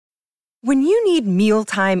When you need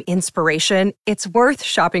mealtime inspiration, it's worth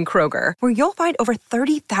shopping Kroger, where you'll find over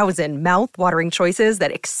 30,000 mouth-watering choices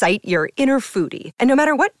that excite your inner foodie. And no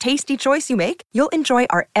matter what tasty choice you make, you'll enjoy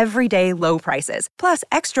our everyday low prices, plus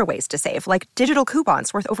extra ways to save, like digital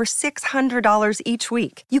coupons worth over $600 each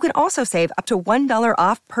week. You can also save up to $1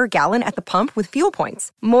 off per gallon at the pump with fuel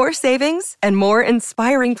points. More savings and more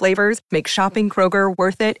inspiring flavors make shopping Kroger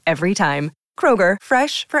worth it every time. Kroger,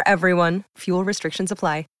 fresh for everyone. Fuel restrictions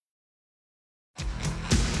apply.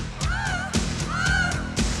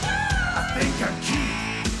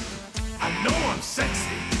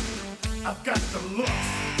 I've got the looks,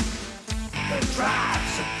 the drive,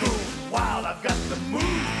 so go wild. I've got the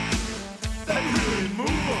move, that really move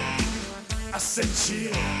 'em. I said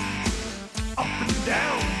chill, up and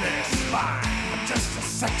down their spine. I'm just a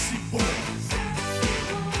sexy boy.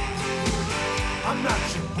 I'm not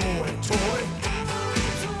your boy toy.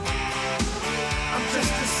 I'm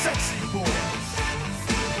just a sexy boy.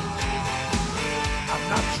 I'm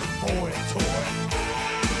not your boy toy.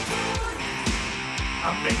 I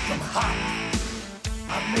make them hot,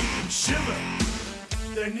 I make them shiver,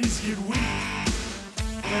 their knees get weak,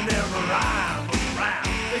 whenever I'm around.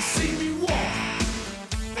 They see me walk,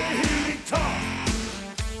 they hear me talk,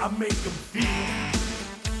 I make them feel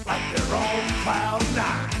like they're on cloud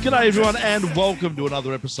nine. G'day everyone and welcome to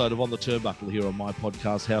another episode of On the Turnbuckle here on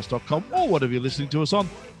mypodcasthouse.com or whatever you're listening to us on.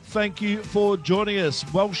 Thank you for joining us.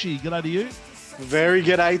 Welshie, g'day to you. Very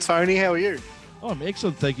g'day, Tony. How are you? I'm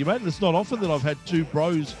excellent, thank you, mate. And it's not often that I've had two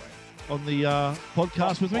bros on the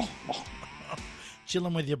podcast with me.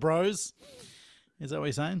 Chilling with your bros. Is that what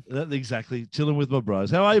you're saying? Exactly. Chilling with my bros.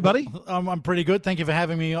 How are you, buddy? I'm pretty good. Thank you for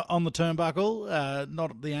having me on the turnbuckle.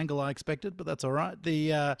 Not the angle I expected, but that's all right.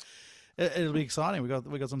 It'll be exciting.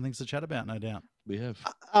 We got some things to chat about, no doubt. We have.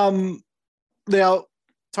 Now,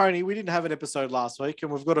 Tony, we didn't have an episode last week,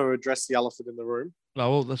 and we've got to address the elephant in the room. Oh,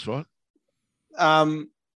 well, that's right.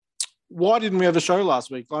 Why didn't we have a show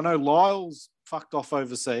last week? I know Lyle's fucked off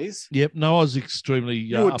overseas. Yep. No, I was extremely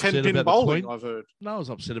you were upset 10-pin about bowling, the Queen. I've heard. No, I was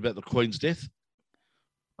upset about the Queen's death.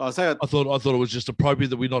 I thought it was just appropriate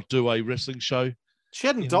that we not do a wrestling show. She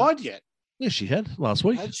hadn't died yet. Yes, she had last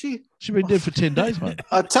week. Had she? She'd been dead for 10 days, mate.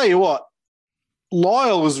 I tell you what,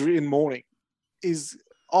 Lyle was in mourning. He's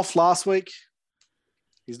off last week.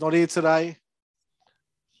 He's not here today.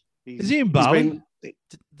 Is he in Bali?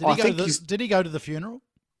 Did he go to the funeral?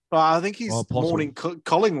 I think he's mourning.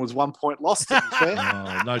 Colling was 1 point lost. To be fair.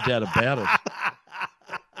 Oh, no doubt about it.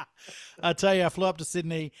 I tell you, I flew up to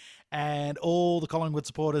Sydney and all the Collingwood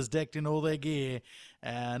supporters decked in all their gear.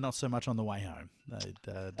 Not so much on the way home.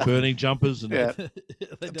 Burning jumpers and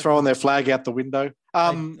throwing their flag out the window.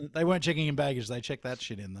 They weren't checking in baggage. They checked that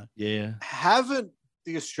shit in though. Yeah. Haven't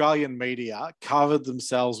the Australian media covered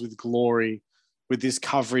themselves with glory with this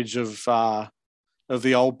coverage of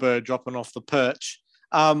the old bird dropping off the perch?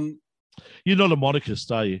 You're not a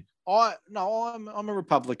monarchist, are you? I'm a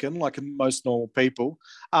Republican, like most normal people.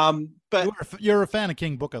 But you're a fan of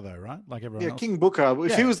King Booker, though, right? Like everyone else. King Booker.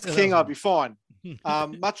 If he was the king, I'd be fine.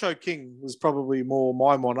 Macho King was probably more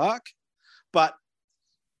my monarch. But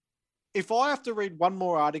if I have to read one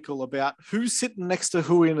more article about who's sitting next to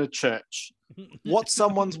who in a church, what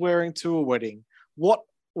someone's wearing to a wedding, what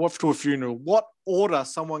to a funeral, what order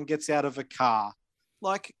someone gets out of a car,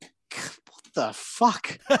 like. What the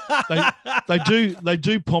fuck? They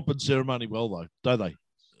do pomp and ceremony well though, don't they?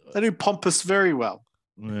 They do pompous very well.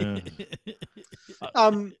 Yeah.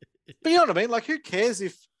 But you know what I mean? Like, who cares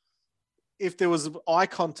if there was eye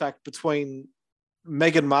contact between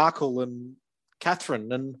Meghan Markle and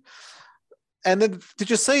Catherine and then did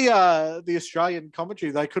you see the Australian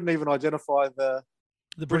commentary? They couldn't even identify the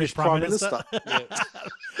British Prime Minister. Yeah.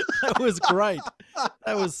 That was great.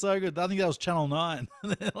 That was so good. I think that was Channel 9.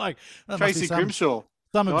 Like Tracy Grimshaw.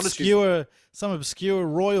 Some obscure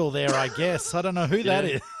royal there, I guess. I don't know who that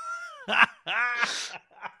is.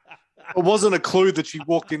 It wasn't a clue that she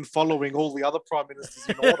walked in following all the other prime ministers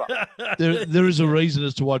in order. There is a reason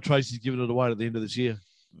as to why Tracy's giving it away at the end of this year.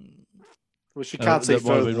 Well, she can't see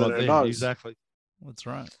further than her nose. Exactly. That's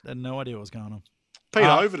right. I had no idea what was going on. Peter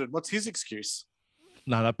Overton, what's his excuse?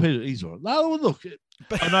 No, Peter, he's all right. No, look,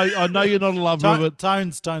 I know you're not in love with it.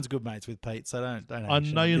 Tone's good mates with Pete, so don't. I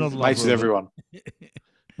know you're not in love mates with everyone,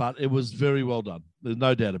 but it was very well done. There's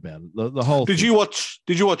no doubt about it. The whole. Did you watch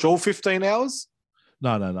all 15 hours?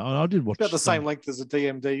 No. I did watch. About the same length as a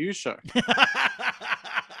DMDU show.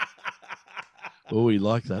 Oh, he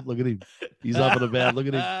liked that. Look at him. He's up and about. Look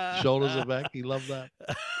at him. Shoulders are back. He loved that.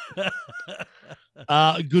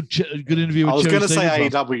 Good interview with I was Cherry going to say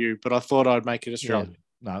Stevens AEW, but I thought I'd make it Australian. Yeah.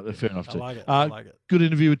 No, fair enough too. I like it. Good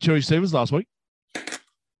interview with Cherry Stevens last week.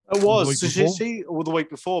 It Or the was. week So before? or the week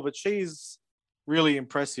before, but she's really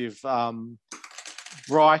impressive.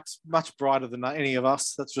 Bright, much brighter than any of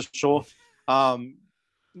us, that's for sure.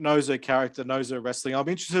 Knows her character, knows her wrestling. I'm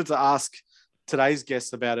interested to ask today's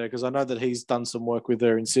guest about her because I know that he's done some work with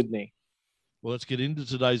her in Sydney. Well, let's get into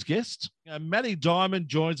today's guest. Matty Diamond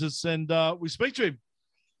joins us, and we speak to him.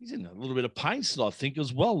 He's in a little bit of pain still, I think,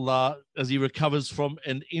 as well, as he recovers from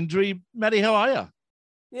an injury. Matty, how are you?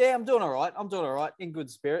 Yeah, I'm doing all right. In good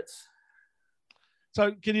spirits.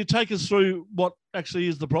 So can you take us through what actually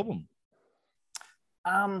is the problem?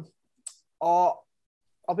 I've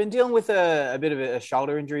been dealing with a bit of a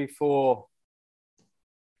shoulder injury for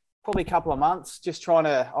probably a couple of months.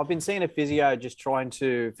 I've been seeing a physio, just trying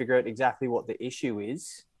to figure out exactly what the issue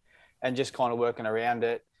is and just kind of working around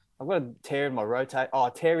it. I've got a tear in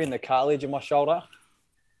tear in the cartilage in my shoulder.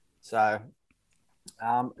 So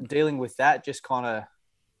dealing with that, just kind of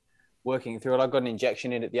working through it. I got an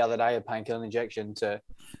injection in it the other day, a painkiller injection to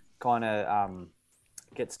kind of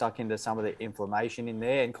get stuck into some of the inflammation in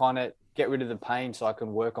there and kind of get rid of the pain so I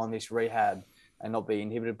can work on this rehab and not be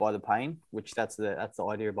inhibited by the pain, which that's the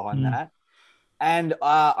idea behind that. And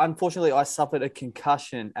unfortunately, I suffered a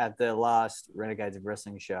concussion at the last Renegades of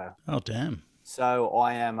Wrestling show. Oh, damn. So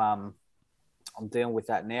I am I'm dealing with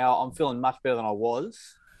that now. I'm feeling much better than I was.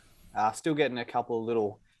 Still getting a couple of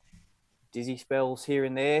little dizzy spells here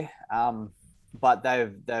and there, but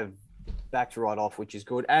they've backed right off, which is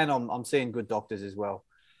good. And I'm seeing good doctors as well,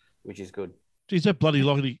 which is good. Geez, that bloody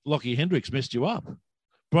Lockie Hendricks messed you up.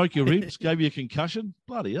 Broke your ribs, gave you a concussion.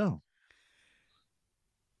 Bloody hell.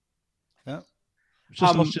 Yeah.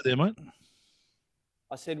 Just lost you there, mate.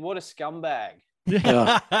 I said, what a scumbag.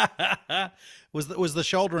 Yeah. Was the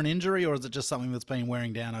shoulder an injury, or is it just something that's been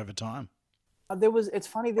wearing down over time? It's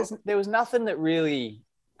funny, there was nothing that really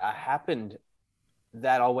happened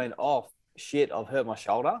that I went, oh, shit, I've hurt my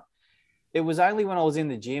shoulder. It was only when I was in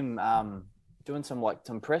the gym doing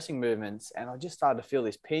some pressing movements, and I just started to feel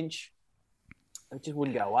this pinch. It just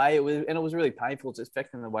wouldn't go away. It was really painful. It's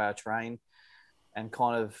affecting the way I train, and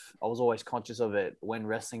I was always conscious of it when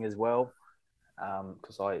wrestling as well,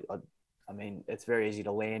 because I mean, it's very easy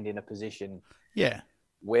to land in a position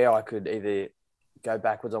where I could either go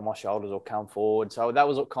backwards on my shoulders or come forward. So that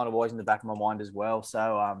was kind of always in the back of my mind as well.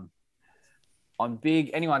 So I'm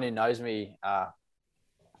big. Anyone who knows me,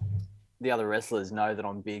 the other wrestlers know that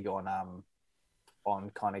I'm big on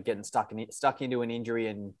kind of getting stuck into an injury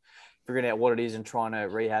and figuring out what it is and trying to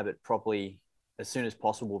rehab it properly as soon as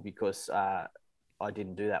possible, because I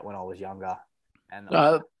didn't do that when I was younger. And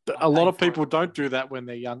a lot of people don't do that when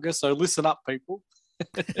they're younger. So listen up, people.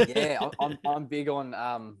 Yeah, I'm big on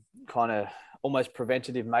kind of almost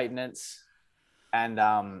preventative maintenance.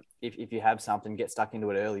 And if you have something, get stuck into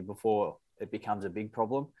it early before it becomes a big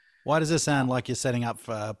problem. Why does this sound like you're setting up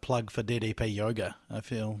for a plug for DDP yoga? I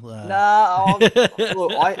feel. No,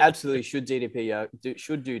 look, I absolutely should do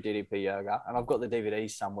DDP yoga, and I've got the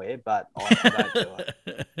DVDs somewhere, but I don't do it.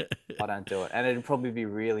 I don't do it, and it'd probably be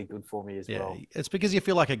really good for me as well. It's because you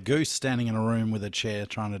feel like a goose standing in a room with a chair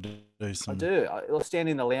trying to do some. I do. I'll stand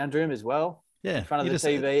in the lounge room as well. Yeah, in front of the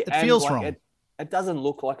TV. It feels wrong. It doesn't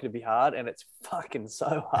look like it'd be hard, and it's fucking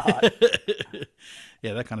so hard.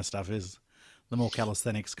 Yeah, that kind of stuff is. The more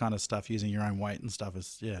calisthenics kind of stuff, using your own weight and stuff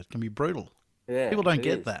it can be brutal. Yeah, people don't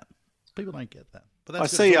get that. People don't get that. But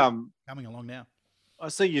that's coming along now. I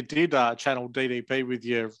see you did channel DDP with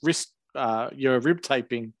your wrist, your rib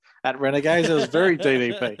taping at Renegades. It was very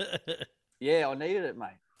DDP. Yeah, I needed it,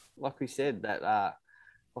 mate. Like we said, that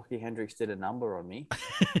Lockie Hendricks did a number on me.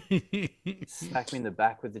 Smacked me in the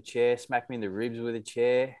back with the chair, smacked me in the ribs with a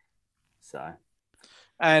chair. So,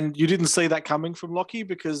 and you didn't see that coming from Lockie,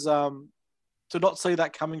 because to not see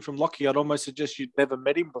that coming from Lockie, I'd almost suggest you'd never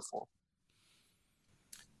met him before.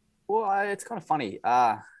 Well, it's kind of funny.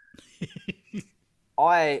 I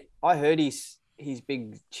heard his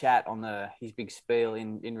big chat on his big spiel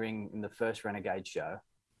in ring in the first Renegade show,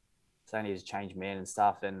 saying he was a changed man and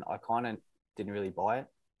stuff, and I kind of didn't really buy it.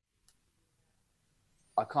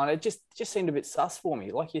 I kind of just seemed a bit sus for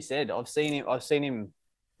me. Like you said, I've seen him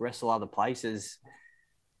wrestle other places,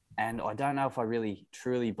 and I don't know if I really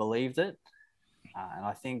truly believed it. And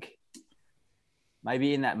I think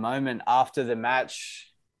maybe in that moment after the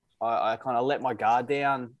match, I kind of let my guard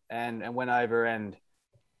down and went over and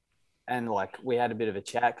like we had a bit of a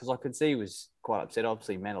chat, because I could see he was quite upset.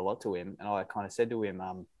 Obviously meant a lot to him. And I kind of said to him,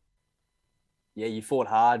 yeah, you fought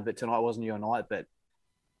hard, but tonight wasn't your night. But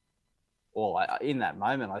in that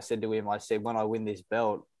moment, I said to him, when I win this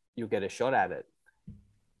belt, you'll get a shot at it.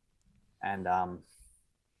 And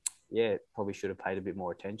yeah, probably should have paid a bit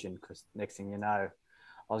more attention, because next thing you know,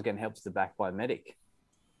 I was getting helped to the back by a medic.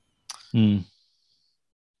 Mm.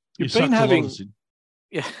 You've sucked been a lot having, of sin.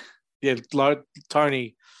 yeah.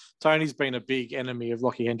 Tony's been a big enemy of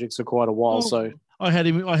Lockie Hendricks for quite a while. Well, So I had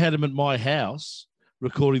him at my house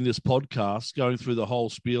recording this podcast, going through the whole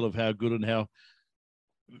spiel of how good and how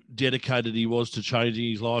dedicated he was to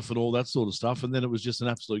changing his life and all that sort of stuff. And then it was just an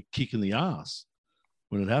absolute kick in the ass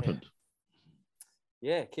when it happened.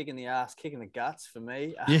 Yeah, kicking the ass, kicking the guts for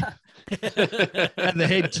me. Yeah. And the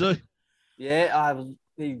head too. Yeah,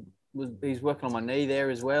 he's working on my knee there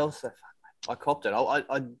as well. So I copped it.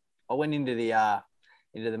 I went into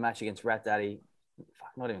the match against Rat Daddy,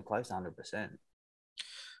 not even close to 100%.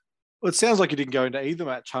 Well, it sounds like you didn't go into either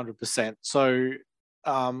match 100%. So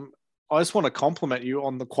I just want to compliment you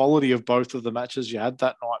on the quality of both of the matches you had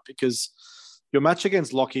that night, because your match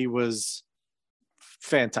against Lockie was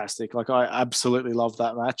fantastic. Like, I absolutely loved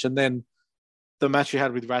that match. And then the match you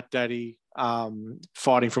had with Rat Daddy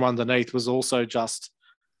fighting from underneath was also just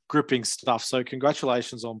gripping stuff. So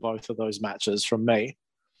congratulations on both of those matches from me.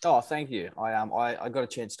 Oh, thank you. I got a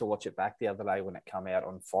chance to watch it back the other day when it came out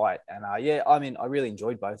on Fight, and I really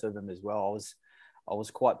enjoyed both of them as well. I was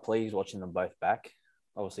quite pleased watching them both back.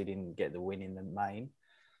 Obviously, didn't get the win in the main,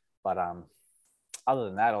 but other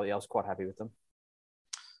than that, I was quite happy with them.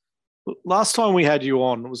 Last time we had you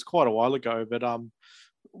on, it was quite a while ago, but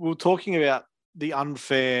we were talking about the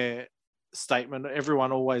unfair statement.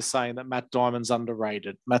 Everyone always saying that Matt Diamond's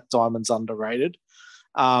underrated. Matt Diamond's underrated.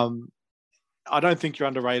 I don't think you're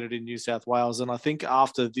underrated in New South Wales. And I think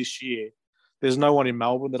after this year, there's no one in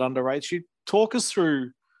Melbourne that underrates you. Talk us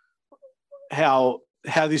through how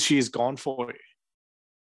this year's gone for you.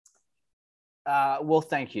 Well,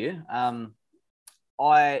 thank you.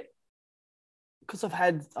 Because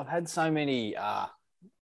I've had so many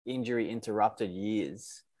injury interrupted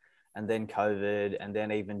years, and then COVID, and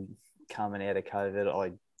then even coming out of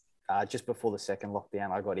COVID, I just before the second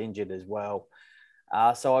lockdown, I got injured as well.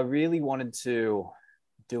 So I really wanted to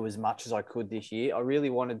do as much as I could this year. I really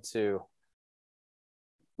wanted to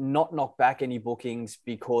not knock back any bookings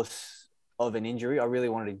because of an injury. I really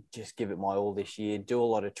wanted to just give it my all this year, do a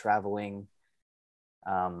lot of traveling,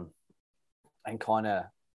 and kind of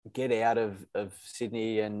get out of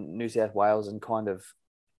Sydney and New South Wales and kind of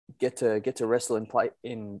get to wrestle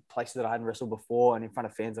in places that I hadn't wrestled before and in front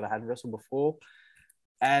of fans that I hadn't wrestled before.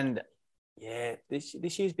 And yeah, this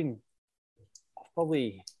year's been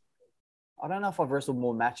probably, I don't know if I've wrestled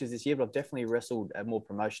more matches this year, but I've definitely wrestled at more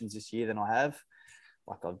promotions this year than I have.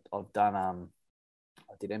 Like I've done,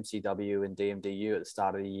 I did MCW and DMDU at the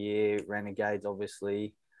start of the year, Renegades,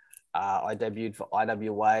 obviously. I debuted for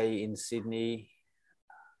IWA in Sydney,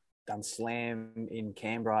 done Slam in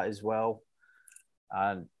Canberra as well,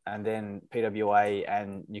 and then PWA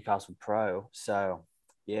and Newcastle Pro. So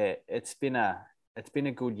yeah, it's been a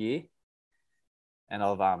good year,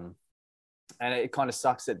 and and it kind of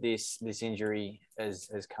sucks that this injury has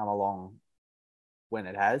come along when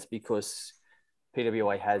it has, because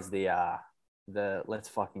PWA has the Let's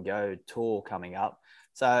Fucking Go tour coming up.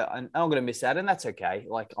 So I'm going to miss that, and that's okay.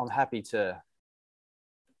 Like, I'm happy to.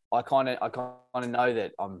 I kind of know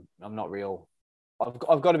that I'm not real.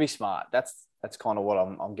 I've got to be smart. That's kind of what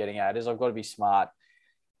I'm getting at, is I've got to be smart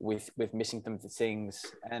with missing them things.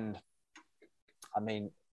 And I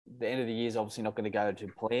mean, the end of the year is obviously not going to go to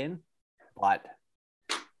plan, but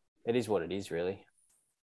it is what it is, really.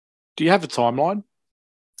 Do you have a timeline?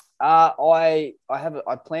 I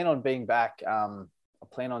plan on being back. I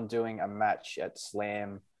plan on doing a match at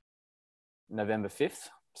Slam November 5th.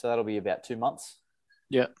 So that'll be about 2 months.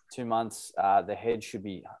 Yeah. 2 months. The head should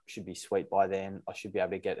be sweet by then. I should be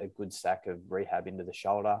able to get a good stack of rehab into the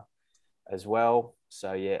shoulder as well.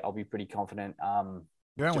 So yeah, I'll be pretty confident.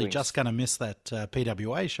 You're only just going to miss that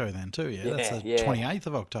PWA show then too, yeah? That's the 28th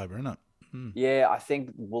of October, isn't it? Mm. Yeah, I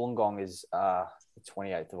think Wollongong is the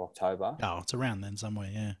 28th of October. Oh, it's around then somewhere,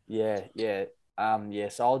 yeah. Yeah.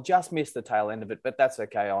 So I'll just miss the tail end of it, but that's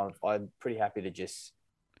okay. I'm pretty happy to just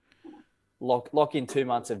lock in 2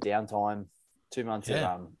 months of downtime, 2 months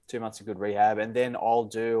of 2 months of good rehab, and then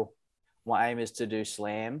my aim is to do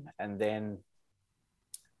Slam, and then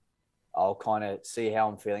I'll kind of see how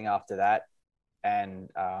I'm feeling after that, and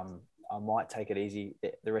I might take it easy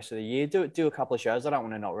the rest of the year. Do a couple of shows. I don't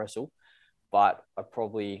want to not wrestle, but I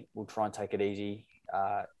probably will try and take it easy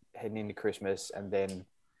heading into Christmas, and then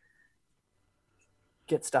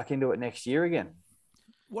get stuck into it next year again.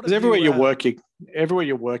 Everywhere you're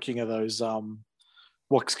working are those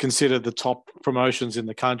what's considered the top promotions in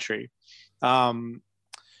the country. A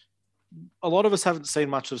lot of us haven't seen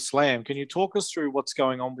much of Slam. Can you talk us through what's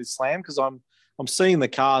going on with Slam? Because I'm seeing the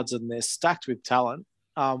cards and they're stacked with talent.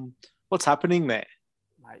 What's happening there?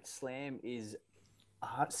 Mate, Slam is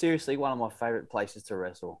seriously one of my favorite places to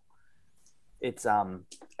wrestle. It's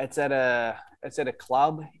at a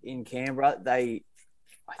club in Canberra. I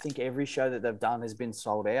think every show that they've done has been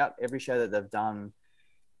sold out. Every show that they've done,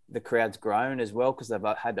 the crowd's grown as well because they've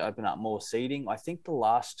had to open up more seating. I think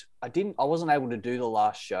I wasn't able to do the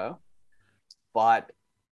last show, but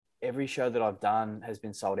every show that I've done has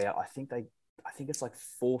been sold out. I think it's like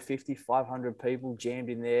 450, 500 people jammed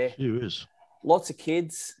in there. It is. Lots of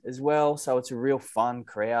kids as well, so it's a real fun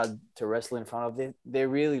crowd to wrestle in front of. They're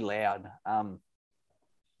really loud.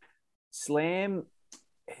 Slam,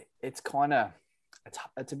 it's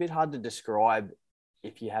a bit hard to describe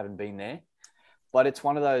if you haven't been there, but it's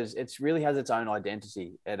one of those. It really has its own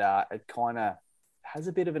identity. It kind of has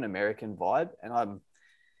a bit of an American vibe, and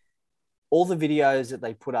all the videos that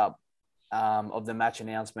they put up of the match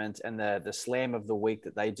announcements and the slam of the week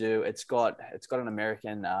that they do, it's got an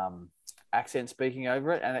American accent speaking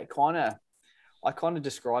over it, and I kind of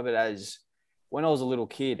describe it as when I was a little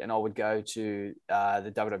kid and I would go to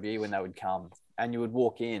the WWE when they would come, and you would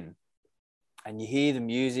walk in and you hear the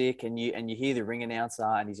music and you hear the ring announcer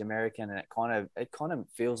and he's American, and it kind of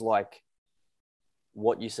feels like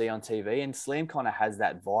what you see on TV. And Slam kind of has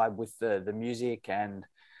that vibe with the music and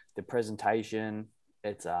the presentation.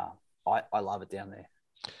 It's I love it down there.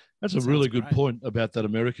 That's a really good point about that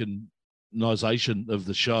Americanization of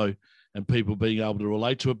the show and people being able to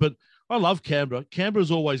relate to it. But I love Canberra.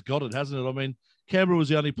 Canberra's always got it, hasn't it? I mean, Canberra was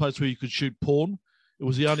the only place where you could shoot porn. It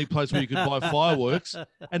was the only place where you could buy fireworks,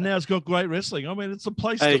 and now it's got great wrestling. I mean, it's a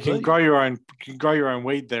place to be. You can grow your own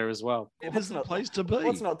weed there as well. It's a place to be.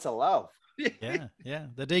 What's not to love? Yeah.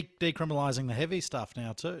 They're decriminalising the heavy stuff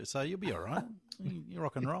now too, so you'll be all right. You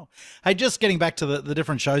rock and roll. Hey, just getting back to the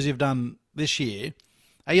different shows you've done this year,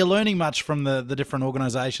 are you learning much from the different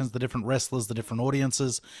organisations, the different wrestlers, the different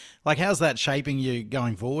audiences? Like, how's that shaping you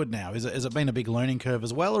going forward now? Has it been a big learning curve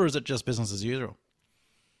as well, or is it just business as usual?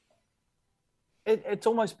 It's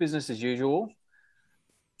almost business as usual.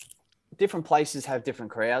 Different places have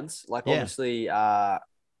different crowds. Like, obviously,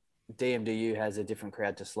 DMDU has a different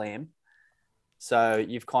crowd to Slam. So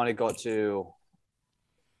you've kind of got to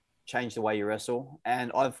change the way you wrestle.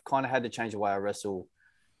 And I've kind of had to change the way I wrestle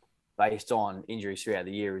based on injuries throughout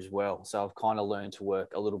the year as well. So I've kind of learned to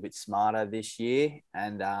work a little bit smarter this year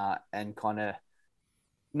and kind of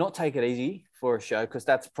not take it easy for a show, because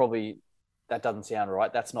that doesn't sound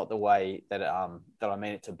right. That's not the way that I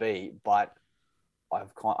mean it to be. But I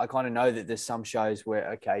kind of know that there's some shows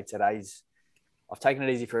where, okay, I've taken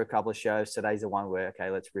it easy for a couple of shows. Today's the one where, okay,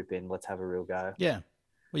 let's rip in, let's have a real go. Yeah.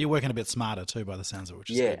 Well, you're working a bit smarter too, by the sounds of it,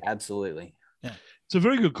 which is good. Absolutely. Yeah. It's a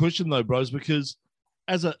very good question though, bros, because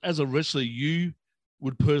as a wrestler, you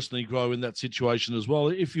would personally grow in that situation as well.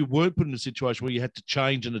 If you weren't put in a situation where you had to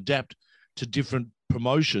change and adapt to different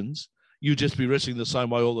promotions, you'd just be wrestling the same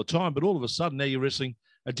way all the time. But all of a sudden, now you're wrestling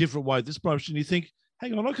a different way. This promotion, you think,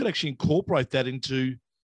 hang on, I could actually incorporate that into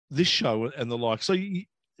this show and the like. So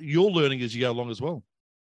you're learning as you go along as well.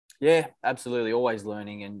 Yeah, absolutely. Always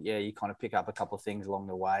learning. And you kind of pick up a couple of things along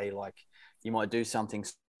the way. Like, you might do something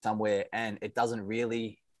somewhere and it doesn't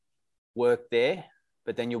really work there,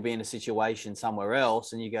 but then you'll be in a situation somewhere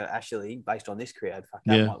else and you go, actually, based on this crowd,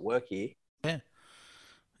 that might work here. Yeah.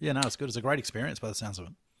 Yeah, no, it's good. It's a great experience by the sounds of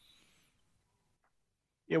it.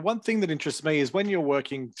 Yeah, one thing that interests me is when you're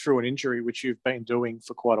working through an injury, which you've been doing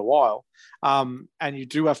for quite a while, and you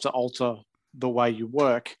do have to alter the way you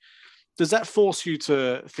work, does that force you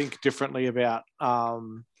to think differently about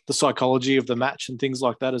the psychology of the match and things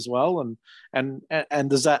like that as well? And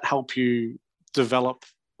does that help you develop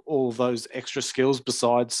all of those extra skills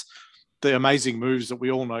besides the amazing moves that we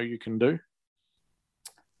all know you can do?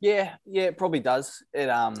 Yeah, it probably does. It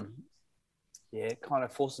kind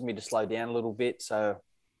of forces me to slow down a little bit. So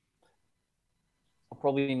I'm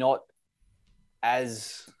probably not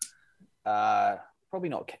as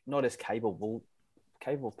not as capable.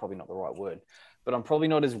 Capable is probably not the right word, but I'm probably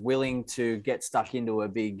not as willing to get stuck into a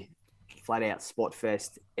big flat out spot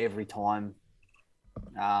fest every time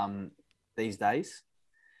these days.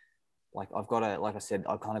 Like, I've got to, like I said,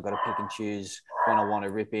 I kind of got to pick and choose when I want to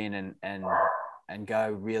rip in and go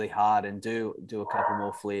really hard and do a couple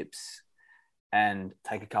more flips and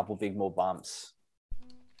take a couple big more bumps.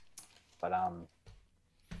 But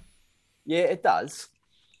it does.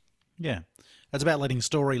 Yeah. It's about letting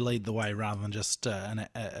story lead the way rather than just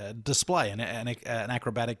a display, an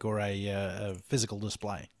acrobatic or a physical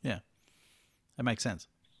display. Yeah, that makes sense.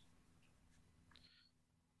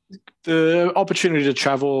 The opportunity to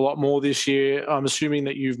travel a lot more this year, I'm assuming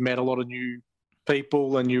that you've met a lot of new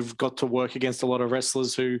people and you've got to work against a lot of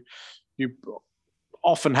wrestlers who you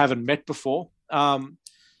often haven't met before.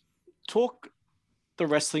 Talk the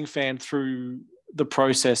wrestling fan through the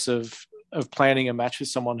process of planning a match with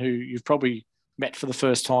someone who you've probably met for the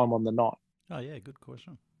first time on the night? Oh yeah, good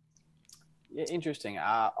question. Yeah, interesting.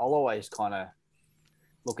 I'll always kind of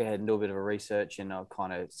look ahead and do a bit of a research, and I'll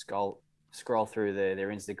kind of scroll through their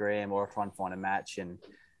Instagram, or try and find a match and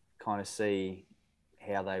kind of see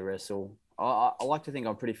how they wrestle. I like to think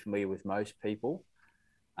I'm pretty familiar with most people.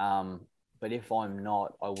 But if I'm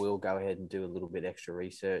not, I will go ahead and do a little bit extra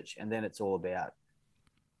research. And then it's all about,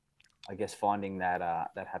 I guess, finding that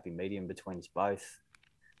happy medium between us both,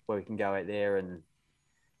 where we can go out there and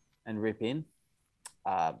rip in.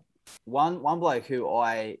 One bloke who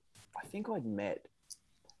I think I'd met,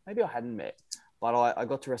 maybe I hadn't met, but I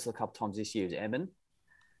got to wrestle a couple times this year, is Emin.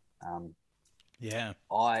 Yeah.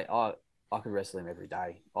 I could wrestle him every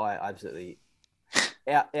day. I absolutely...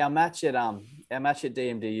 Our match at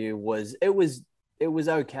DMDU was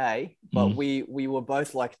okay, but we were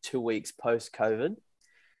both like 2 weeks post COVID,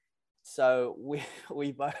 so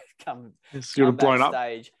we both come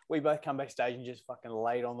backstage. We both come backstage and just fucking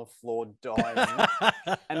laid on the floor dying,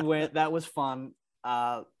 and that was fun.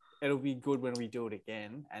 It'll be good when we do it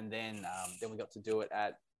again, and then we got to do it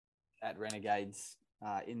at Renegades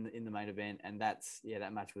in the main event, and that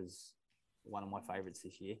match was one of my favorites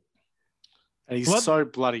this year. And he's so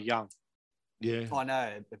bloody young. Yeah. I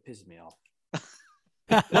know. It pisses me off.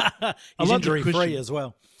 He's injury-free as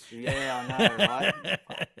well. Yeah, I know, right?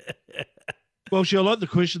 Well, I like the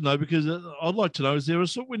question, though, because I'd like to know, is there a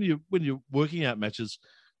sort, when you're working out matches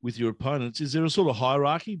with your opponents, is there a sort of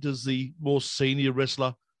hierarchy? Does the more senior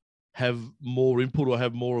wrestler have more input or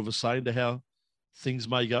have more of a say into how things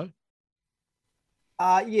may go?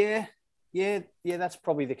 Yeah, that's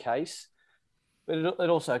probably the case. But it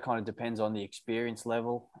also kind of depends on the experience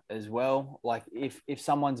level as well. Like if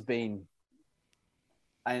someone's been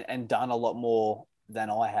and done a lot more than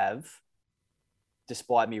I have,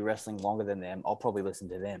 despite me wrestling longer than them, I'll probably listen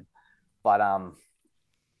to them. But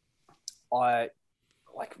I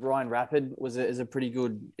like Ryan Rapid is a pretty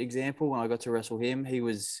good example. When I got to wrestle him,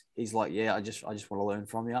 he's like, yeah, I just want to learn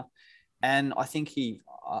from you. And I think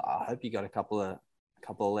I hope he got a couple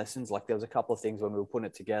of lessons. Like there was a couple of things when we were putting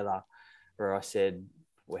it together where I said,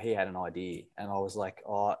 well, he had an idea. And I was like,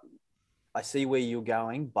 oh, I see where you're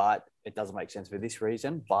going, but it doesn't make sense for this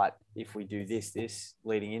reason. But if we do this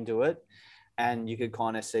leading into it, and you could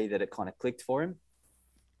kind of see that it kind of clicked for him.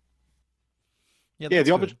 Yeah,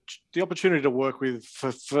 the opportunity to work with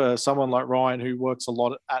for someone like Ryan, who works a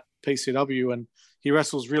lot at PCW and he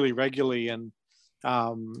wrestles really regularly, and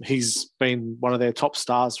he's been one of their top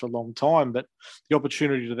stars for a long time, but the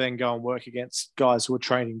opportunity to then go and work against guys who are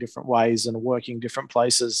training different ways and working different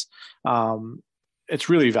places, it's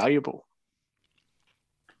really valuable.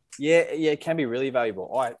 Yeah, it can be really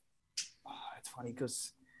valuable. It's funny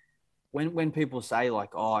because when people say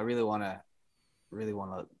like, oh, I really want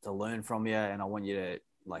to learn from you, and I want you to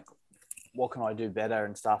like, what can I do better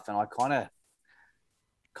and stuff, and I kind of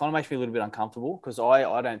makes me a little bit uncomfortable because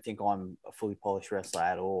I don't think I'm a fully polished wrestler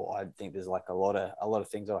at all. I think there's like a lot of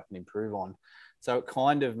things that I can improve on. So it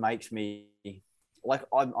kind of makes me like,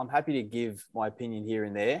 I'm happy to give my opinion here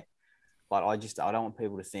and there, but I don't want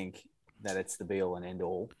people to think that it's the be all and end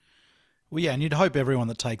all. Well, yeah, and you'd hope everyone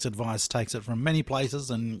that takes advice takes it from many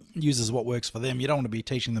places and uses what works for them. You don't want to be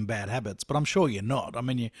teaching them bad habits, but I'm sure you're not. I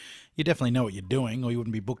mean, you definitely know what you're doing, or you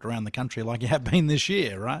wouldn't be booked around the country like you have been this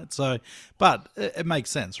year, right? So, but it makes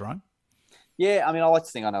sense, right? Yeah, I mean, I like to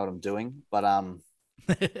think I know what I'm doing, but I'm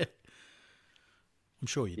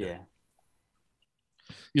sure you do. Yeah.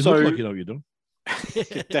 You look like you know what you're doing.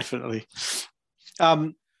 Definitely.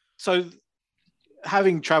 So,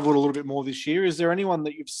 having traveled a little bit more this year, is there anyone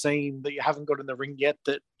that you've seen that you haven't got in the ring yet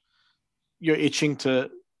that you're itching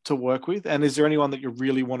to work with? And is there anyone that you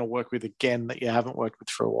really want to work with again that you haven't worked with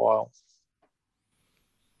for a while?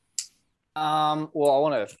 Well, I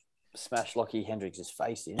want to smash Lockie Hendricks'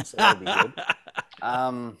 face in, so that'd be good.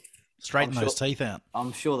 Straighten those teeth out.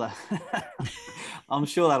 I'm sure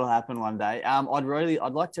that'll happen one day.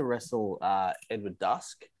 I'd like to wrestle Edward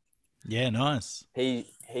Dusk. Yeah, nice.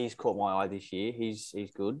 He's caught my eye this year. He's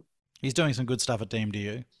good. He's doing some good stuff at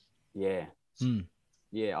DMDU. Yeah.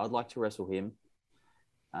 Yeah, I'd like to wrestle him.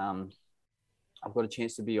 I've got a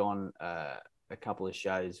chance to be on a couple of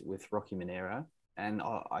shows with Rocky Monero, and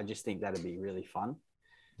I just think that'd be really fun.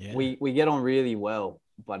 Yeah. We get on really well,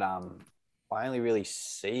 but I only really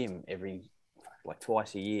see him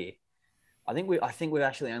twice a year. I think we've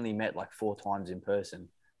actually only met like 4 times in person.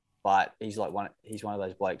 But he's one of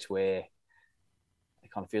those blokes where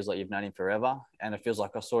it kind of feels like you've known him forever, and it feels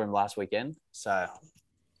like I saw him last weekend. So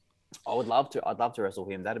I'd love to wrestle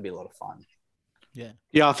him. That'd be a lot of fun. Yeah.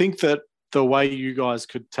 Yeah, I think that the way you guys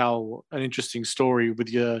could tell an interesting story with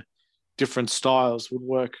your different styles would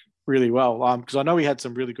work really well. Because I know he had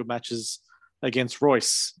some really good matches against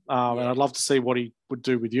Royce, and I'd love to see what he would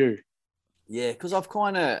do with you. Yeah, because I have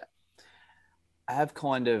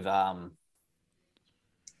kind of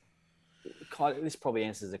this probably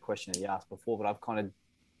answers the question that you asked before, but I've kind of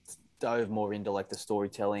dove more into like the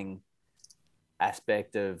storytelling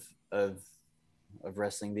aspect of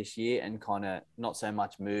wrestling this year, and kind of not so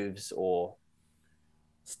much moves or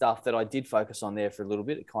stuff that I did focus on there for a little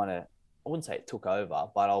bit. It kind of, I wouldn't say it took over,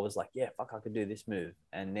 but I was like, yeah, fuck, I could do this move.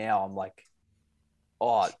 And now I'm like,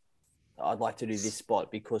 oh, I'd like to do this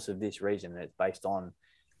spot because of this reason. It's based on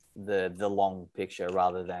the long picture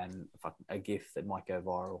rather than a GIF that might go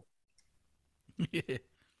viral. Yeah.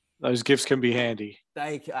 Those GIFs can be handy.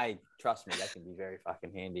 Hey, trust me, that can be very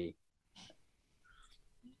fucking handy.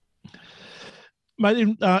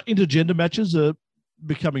 Mate, intergender matches are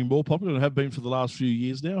becoming more popular and have been for the last few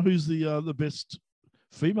years now. Who's the best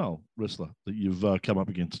female wrestler that you've come up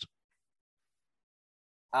against?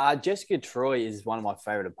 Jessica Troy is one of my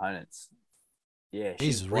favorite opponents. Yeah,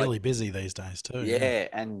 she's really busy these days too. Yeah,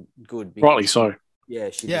 and good. Rightly so. Yeah,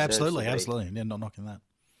 absolutely. Yeah, not knocking that.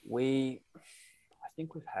 I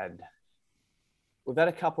think we've had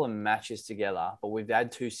a couple of matches together, but we've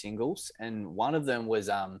had 2 singles, and one of them was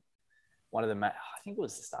I think it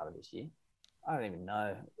was the start of this year. I don't even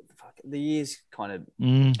know. The year's kind of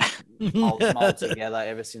mold together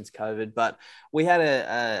ever since COVID. But we had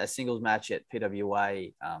a singles match at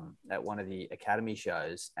PWA at one of the academy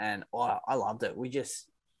shows, and I loved it.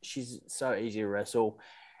 She's so easy to wrestle,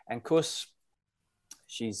 and of course,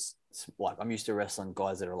 she's like, I'm used to wrestling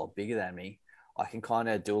guys that are a lot bigger than me. I can kind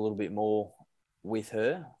of do a little bit more with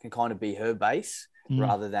her. I can kind of be her base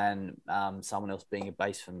rather than someone else being a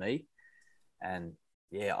base for me. And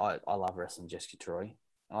yeah, I love wrestling Jessica Troy.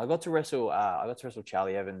 And I got to wrestle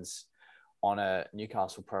Charlie Evans on a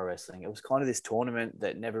Newcastle Pro Wrestling. It was kind of this tournament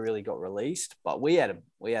that never really got released, but we had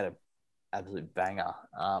a absolute banger,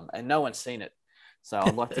 and no one's seen it. So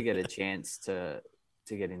I'd like to get a chance to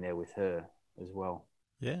get in there with her as well.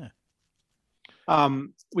 Yeah.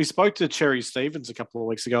 We spoke to Cherry Stevens a couple of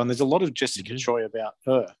weeks ago, and there's a lot of Jessica Troy about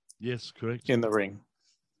her. Yes, correct. In the ring.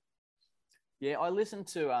 Yeah, I listened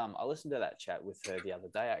to that chat with her the other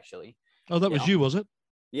day, actually. Oh, that was you, was it?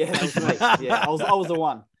 Yeah, that was me. Yeah, I was the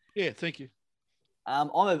one. Yeah, thank you. I'm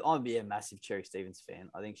a massive Cherry Stevens fan.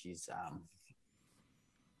 I think she's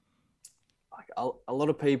like a lot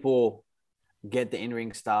of people get the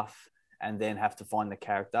in-ring stuff and then have to find the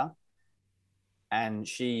character. And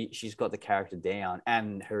she's got the character down,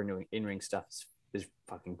 and her in-ring stuff is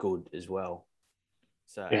fucking good as well.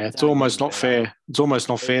 So yeah, it's almost not fair. It's almost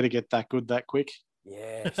not fair to get that good that quick.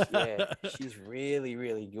 Yeah, she's really,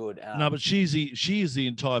 really good. No, but she is the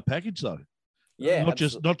entire package, though. Yeah,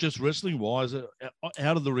 not just wrestling wise,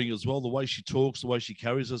 out of the ring as well. The way she talks, the way she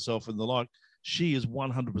carries herself, and the like. She is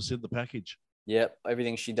 100% the package. Yep,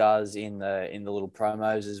 everything she does in the little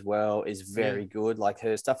promos as well is very good. Like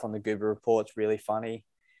her stuff on the Goober Report's really funny.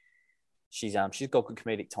 She's got good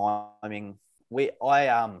comedic timing.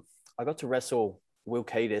 I got to wrestle Will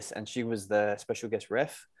Keatis, and she was the special guest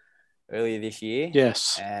ref earlier this year.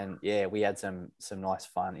 Yes. And yeah, we had some nice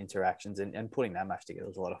fun interactions, and putting that match together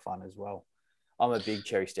was a lot of fun as well. I'm a big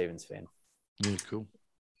Cherry Stevens fan. Yeah, cool.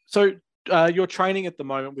 So you're training at the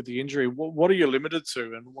moment with the injury. What are you limited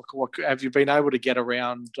to, and what have you been able to get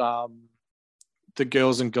around the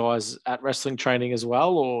girls and guys at wrestling training as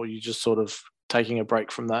well, or are you just sort of taking a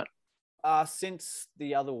break from that? Since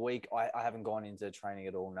the other week, I haven't gone into training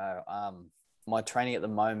at all, no. My training at the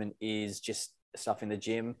moment is just stuff in the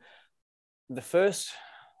gym. The first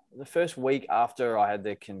week after I had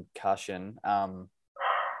the concussion,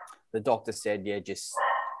 the doctor said, yeah, just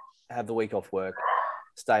have the week off work,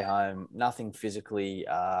 stay home, nothing physically,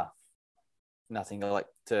 nothing like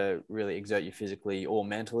to really exert you physically or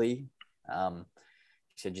mentally.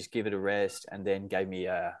 He said, just give it a rest, and then gave me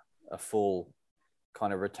a full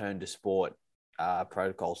kind of return to sport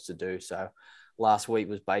protocols to do. So last week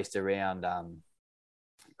was based around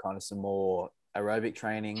kind of some more aerobic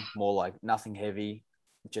training, more like nothing heavy,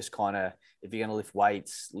 just kind of, if you're going to lift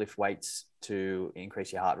weights to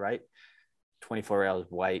increase your heart rate, 24 hours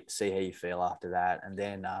wait, see how you feel after that. And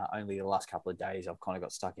then only the last couple of days, I've kind of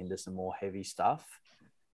got stuck into some more heavy stuff.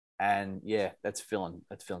 And yeah, that's feeling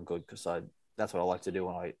good, because that's what I like to do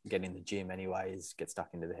when I get in the gym anyway, is get stuck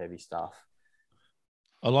into the heavy stuff.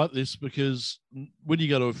 I like this because when you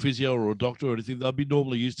go to a physio or a doctor or anything, they'll be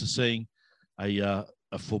normally used to seeing a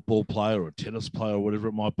football player or a tennis player or whatever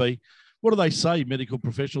it might be. What do they say, medical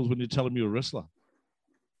professionals, when you tell them you're a wrestler?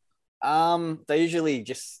 They usually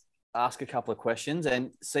just ask a couple of questions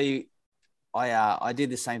and see. I did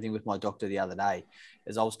the same thing with my doctor the other day,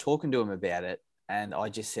 as I was talking to him about it, and I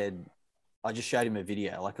just showed him a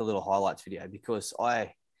video, like a little highlights video, because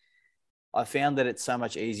I found that it's so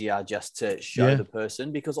much easier just to show the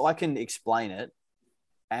person, because I can explain it,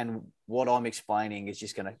 and what I'm explaining is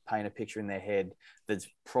just going to paint a picture in their head that's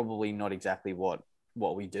probably not exactly what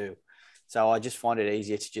we do. So I just find it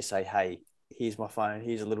easier to just say, hey, here's my phone,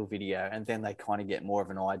 here's a little video, and then they kind of get more of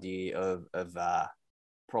an idea of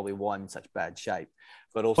probably why I'm in such bad shape.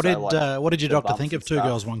 But also, what did your doctor think of Two stuff.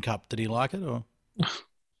 Girls, One Cup? Did he like it or?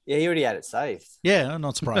 Yeah, he already had it saved. Yeah,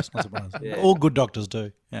 not surprised. Not surprised. Yeah. All good doctors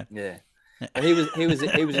do. Yeah. Yeah. But he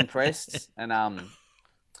was impressed, and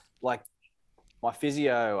like my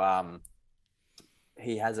physio,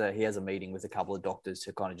 he has a meeting with a couple of doctors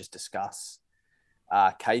to kind of just discuss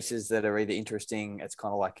cases that are either interesting. It's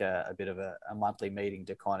kind of like a bit of a monthly meeting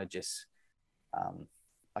to kind of just,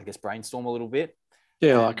 I guess, brainstorm a little bit.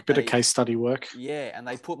 Yeah, like a bit of case study work. Yeah, and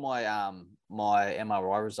they put my my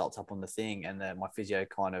MRI results up on the thing, and then my physio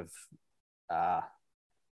kind of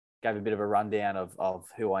gave a bit of a rundown of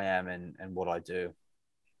who I am and what I do.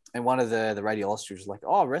 And one of the radiologists was like,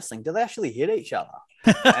 "Oh, wrestling? Do they actually hit each other?"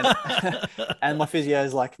 And my physio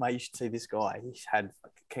is like, "Mate, you should see this guy. He's had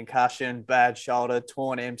concussion, bad shoulder,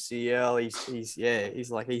 torn MCL. He's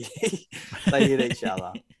like they hit each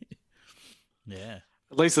other." Yeah.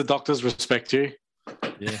 At least the doctors respect you.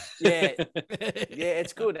 Yeah,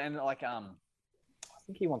 it's good. And like, I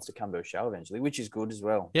think he wants to come to a show eventually, which is good as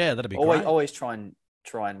well. Yeah, that'd be always, great. Always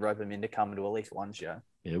try and rope him in to come to at least one show.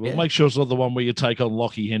 Yeah, well, make sure it's not the one where you take on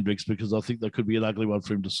Lockie Hendricks, because I think that could be an ugly one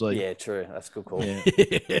for him to see. Yeah, true. That's a good call.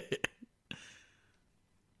 Yeah.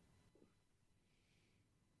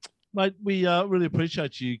 Mate, we really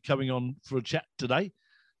appreciate you coming on for a chat today.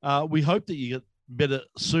 We hope that you get better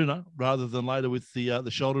sooner rather than later with the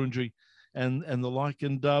shoulder injury and the like.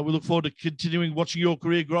 And we look forward to continuing watching your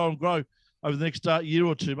career grow and grow over the next year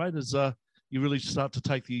or two, mate, as you really start to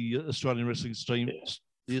take the Australian wrestling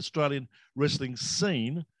the Australian wrestling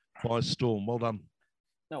scene by storm. Well done.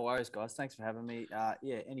 No worries, guys. Thanks for having me.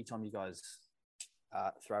 Anytime you guys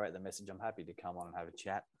throw out the message, I'm happy to come on and have a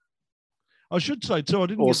chat. I should say too, I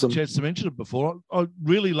didn't get the chance to mention it before. I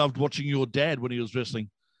really loved watching your dad when he was wrestling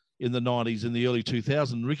in the 90s and the early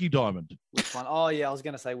 2000s, Ricky Diamond. Which one? Oh, yeah, I was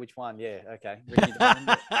going to say which one. Yeah, okay. Ricky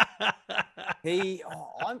Diamond.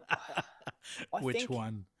 Which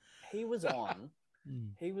one? He was on.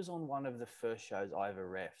 He was on one of the first shows I ever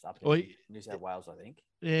refed up in New South Wales, I think.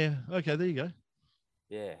 Yeah. Okay. There you go.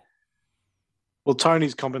 Yeah. Well,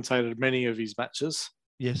 Tony's commentated many of his matches.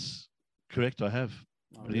 Yes, correct. I have.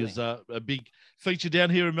 Oh, He was a big feature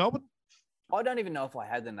down here in Melbourne. I don't even know if I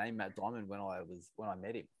had the name Matt Diamond when I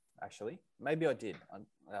met him. Actually, maybe I did.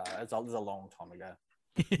 It was a long time ago.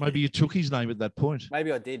 Maybe you took his name at that point.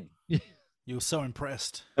 Maybe I did. You were so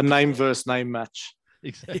impressed. A name versus name match.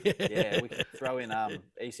 Exactly. Yeah, we could throw in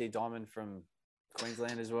EC Diamond from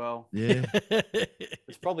Queensland as well. Yeah.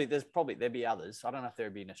 There'd be others. I don't know if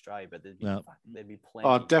there'd be in Australia, but there'd be plenty.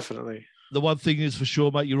 Oh, definitely. The one thing is for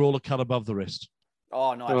sure, mate, you're all a cut above the rest.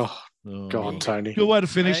 Oh, nice. Oh, go on, Tony. Good way to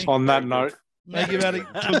finish. On that note. Thank you, Matty.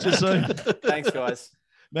 Talk to you soon. Thanks, guys.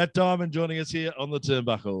 Matt Diamond joining us here on the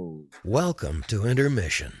Turnbuckle. Welcome to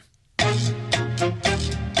Intermission.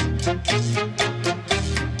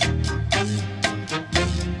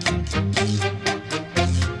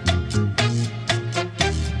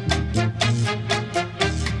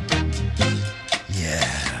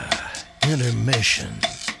 Yeah, intermission.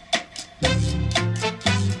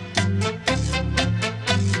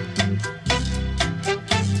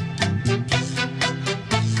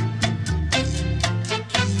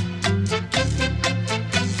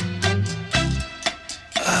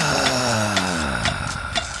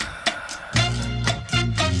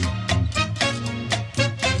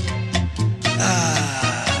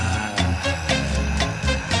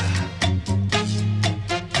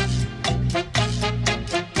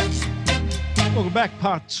 Welcome back,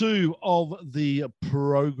 part two of the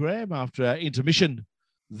program after our intermission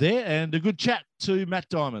there, and a good chat to Matt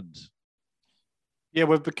Diamond. Yeah,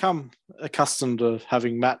 we've become accustomed to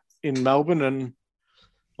having Matt in Melbourne, and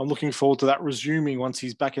I'm looking forward to that resuming once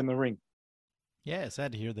he's back in the ring. Yeah,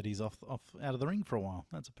 sad to hear that he's off out of the ring for a while.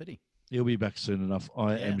 That's a pity. He'll be back soon enough,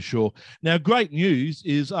 I am sure. Now, great news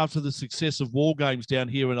is after the success of War Games down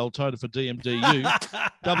here in Altona for DMDU,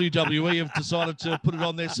 WWE have decided to put it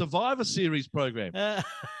on their Survivor Series program.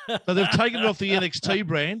 So they've taken it off the NXT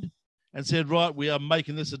brand and said, right, we are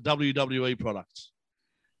making this a WWE product.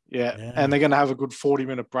 Yeah, and they're going to have a good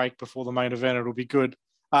 40-minute break before the main event. It'll be good.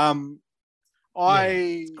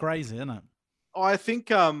 It's crazy, isn't it? I think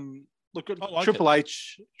look at I like Triple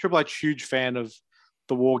H. Triple H, huge fan of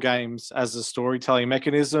the War Games as a storytelling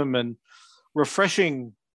mechanism, and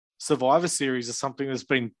refreshing Survivor Series is something that's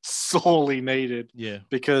been sorely needed Yeah.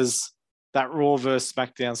 because that Raw versus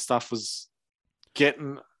SmackDown stuff was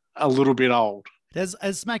getting a little bit old. Has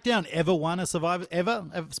SmackDown ever won a Survivor? Ever?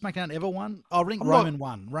 Have SmackDown ever won? Oh, I think I'm Roman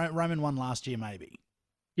won. Roman won last year, maybe.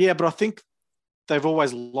 Yeah, but I think they've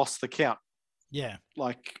always lost the count. Yeah.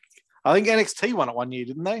 Like, I think NXT won it one year,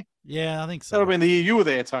 didn't they? Yeah, I think so. That would have been the year you were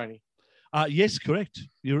there, Tony. Yes, correct.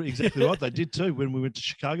 You're exactly right. They did too when we went to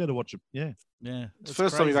Chicago to watch it. Yeah. Yeah. It's the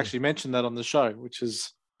first time you've actually mentioned that on the show, which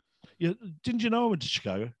is... Yeah. Didn't you know I went to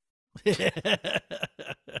Chicago? It's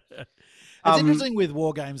interesting with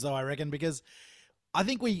War Games, though, I reckon, because I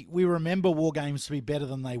think we remember War Games to be better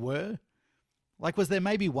than they were. Like, was there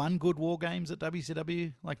maybe one good War Games at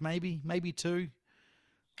WCW? Like, maybe two?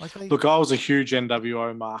 Like, Look, I was a huge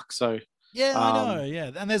NWO mark, so... Yeah, I know,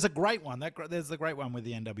 yeah. And there's a great one. There's the great one with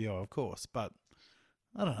the NWO, of course, but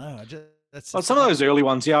I don't know. Some of those early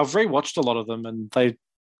ones, yeah, I've rewatched a lot of them, and they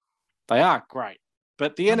are great.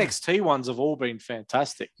 But the NXT ones have all been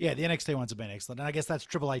fantastic. Yeah, the NXT ones have been excellent. And I guess that's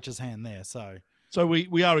Triple H's hand there. So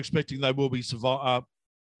we are expecting they will be SmackDown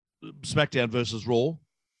versus Raw.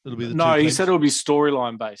 It'll be the No, two he teams. said it'll be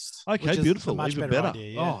storyline based. Okay, which is beautiful. a much Even better better.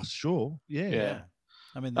 idea, yeah. Oh, sure. Yeah. Yeah.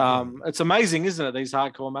 I mean, It's amazing, isn't it? These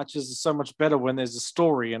hardcore matches are so much better when there's a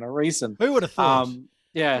story and a reason. who would have thought?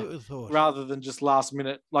 Yeah, Who would have thought? rather than just last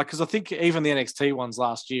minute. Like, because I think even the NXT ones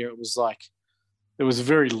last year, it was like there was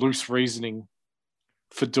very loose reasoning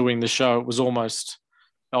for doing the show. It was almost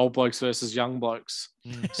old blokes versus young blokes.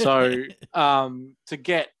 So to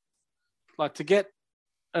get,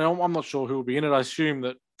 and I'm not sure who will be in it. I assume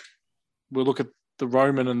that we'll look at the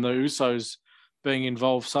Roman and the Usos being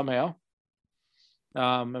involved somehow.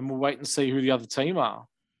 And we'll wait and see who the other team are.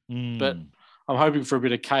 But I'm hoping for a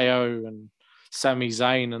bit of KO and Sami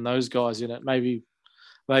Zayn and those guys in it. Maybe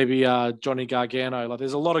Johnny Gargano. Like,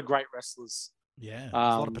 there's a lot of great wrestlers. Yeah, there's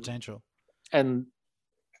a lot of potential. And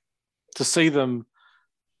to see them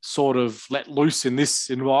sort of let loose in this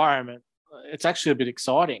environment, it's actually a bit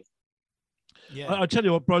exciting. Yeah, I tell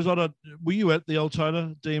you what, bros, were you at the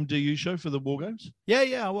Altona DMDU show for the War Games?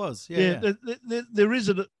 yeah, I was. Yeah. There is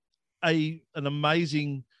an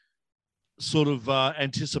amazing sort of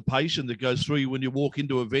anticipation that goes through you when you walk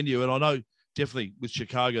into a venue. And I know definitely with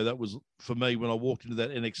Chicago, that was for me when I walked into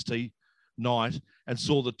that NXT night and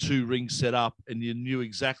saw the two rings set up and you knew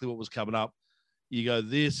exactly what was coming up. You go,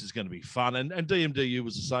 this is going to be fun. And DMDU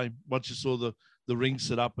was the same. Once you saw the ring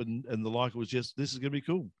set up and the like, it was just, this is going to be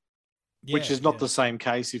cool. Which is not the same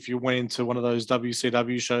case if you went into one of those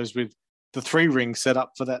WCW shows with the 3 rings set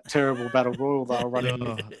up for that terrible battle royal they were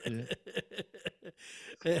running.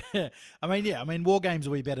 I mean, War Games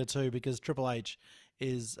will be better too because Triple H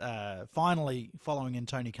is finally following in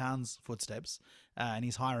Tony Khan's footsteps, and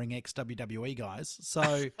he's hiring ex-WWE guys. So,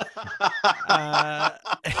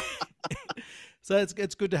 so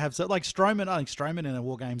it's good to have. So, like Strowman, I think Strowman in a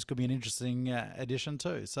War Games could be an interesting addition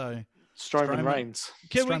too. So. Strowman Reigns.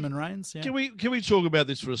 Reigns. Yeah. Can we talk about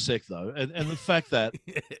this for a sec though, and the fact that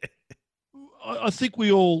I think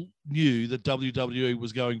we all knew that WWE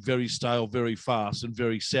was going very stale, very fast, and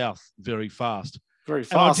very south, very fast. Very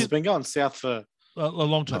fast. It's been going south for a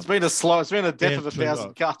long time. It's been a death of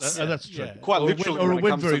 1,000 cuts. That's true. Yeah. Quite literally, or when it it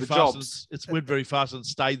went comes very to the fast. jobs. It's went very fast and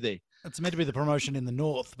stayed there. It's meant to be the promotion in the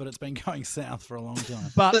north, but it's been going south for a long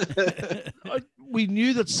time. But we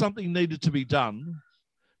knew that something needed to be done.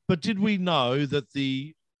 But did we know that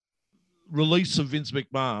the release of Vince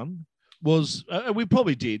McMahon was, we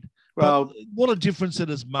probably did, well, what a difference it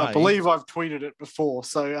has made. I believe I've tweeted it before.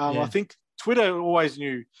 So I think Twitter always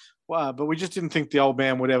knew, but we just didn't think the old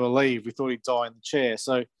man would ever leave. We thought he'd die in the chair.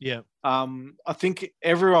 So I think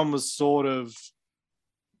everyone was sort of,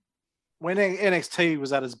 when NXT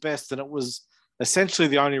was at its best, and it was essentially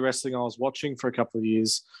the only wrestling I was watching for a couple of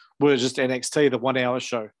years, were just NXT, the 1 hour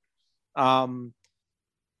show.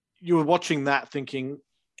 You were watching that thinking,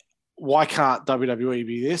 why can't WWE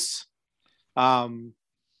be this? And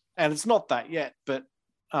it's not that yet, but,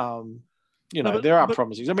 there are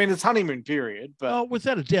promises. I mean, it's honeymoon period. But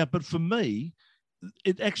without a doubt. But for me,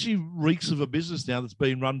 it actually reeks of a business now that's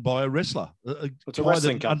being run by a wrestler. It's a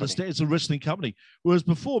wrestling company. It's a wrestling company. Whereas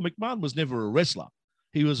before, McMahon was never a wrestler.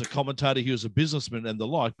 He was a commentator, he was a businessman and the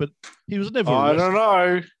like, but he was never a wrestler. I don't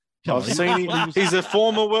know. I've seen him. He's a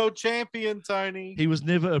former world champion, Tony. He was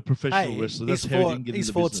never a professional wrestler. That's how he didn't get into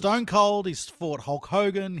He's fought business. Stone Cold. He's fought Hulk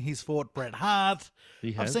Hogan. He's fought Bret Hart.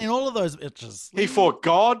 I've seen all of those. He fought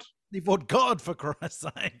God. He fought God, for Christ's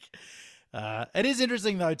sake. It is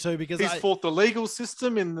interesting though too because He's fought the legal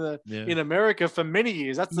system in America for many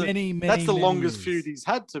years. That's many the longest years. feud he's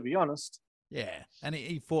had, to be honest. Yeah, and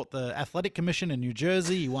he fought the Athletic Commission in New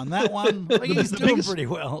Jersey. He won that one. Like, he's doing pretty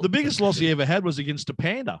well. The biggest loss he ever had was against a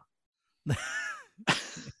panda. When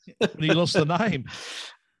he lost the name.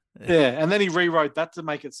 Yeah, and then he rewrote that to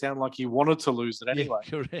make it sound like he wanted to lose it anyway. Yeah,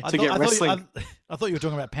 correct. To get wrestling. I thought you were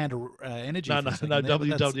talking about Panda Energy. No,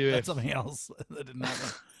 WWF. That's something else that didn't happen.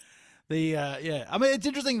 I mean, it's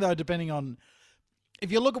interesting though, depending on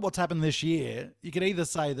if you look at what's happened this year, you could either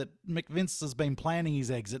say that McVince has been planning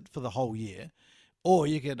his exit for the whole year, or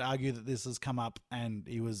you could argue that this has come up and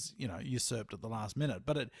he was, usurped at the last minute.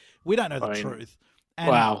 But we don't know the truth. And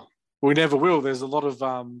wow. We never will. There's a lot of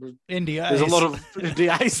NDAs. There's a lot of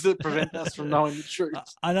NDAs that prevent us from knowing the truth.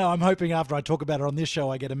 I know. I'm hoping after I talk about it on this show,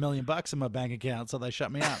 I get $1 million in my bank account, so they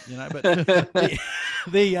shut me up. But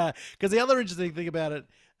because the other interesting thing about it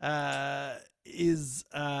is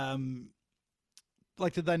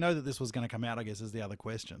did they know that this was going to come out? I guess is the other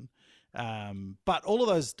question. But all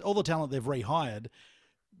the talent they've rehired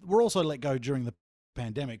were also let go during the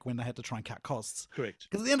pandemic when they had to try and cut costs. Correct.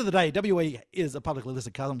 Because at the end of the day, WE is a publicly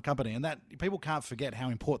listed company, and that people can't forget how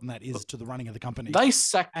important that is to the running of the company. They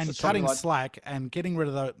sacked and cutting slack and getting rid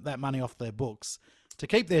of that money off their books to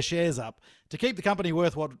keep their shares up, to keep the company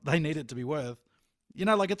worth what they need it to be worth.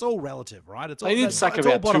 It's all relative, right? They did sack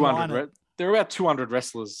about 200. There are about 200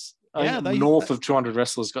 wrestlers. North of 200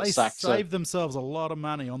 wrestlers got sacked. They saved themselves a lot of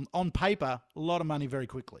money on paper, a lot of money very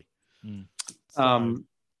quickly.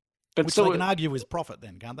 But which they can argue is profit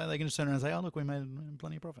then, can't they? They can just turn around and say, oh, look, we made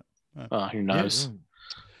plenty of profit. Who knows?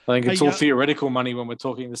 I think it's all theoretical money when we're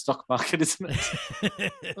talking the stock market, isn't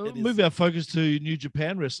it? Move our focus to New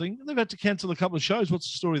Japan Wrestling. They've had to cancel a couple of shows. What's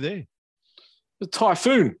the story there? The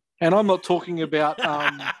typhoon. And I'm not talking about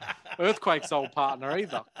Earthquake's old partner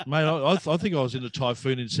either. Mate, I think I was in a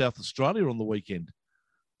typhoon in South Australia on the weekend.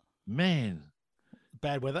 Man.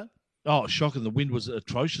 Bad weather? Oh, shocking. The wind was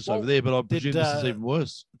atrocious over there, but I presume this is even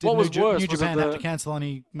worse. What was worse? New Japan have to cancel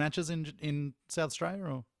any matches in South Australia?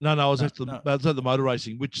 Or? No, I was at the motor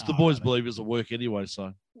racing, which the boys believe is a work anyway.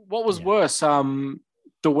 So, what was worse, the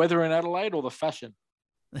weather in Adelaide or the fashion?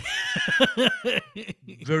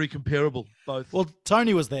 Very comparable, both. Well,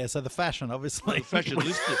 Tony was there, so the fashion, obviously. The fashion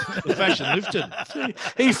lifted. The fashion lifted.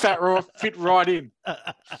 He fit right in.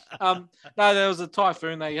 No, there was a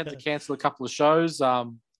typhoon. They had to cancel a couple of shows.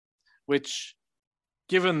 Which,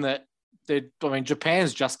 given that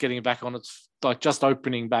Japan's just getting back on its, just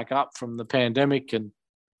opening back up from the pandemic. And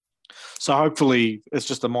so hopefully it's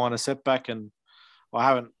just a minor setback. And I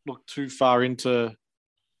haven't looked too far into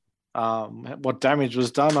what damage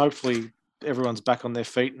was done. Hopefully everyone's back on their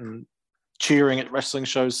feet and cheering at wrestling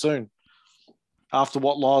shows soon after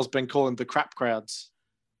what Lyle's been calling the crap crowds.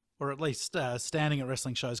 Or at least standing at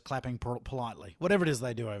wrestling shows, clapping politely, whatever it is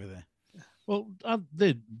they do over there. Well,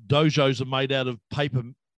 their dojos are made out of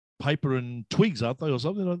paper and twigs, aren't they, or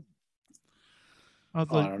something? I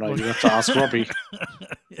don't know. You have to ask Robbie.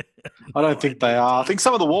 I don't think they are. I think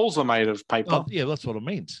some of the walls are made of paper. Oh, yeah, that's what I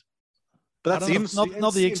meant. But that's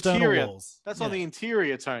not the external interior walls. That's on the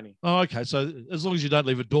interior, Tony. Oh, okay. So as long as you don't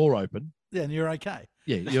leave a door open. Yeah, and you're okay.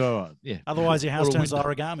 Yeah, you're all right. Yeah. Otherwise, your house turns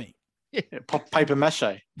origami. Yeah, paper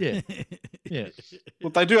mache. Yeah, yeah. Well,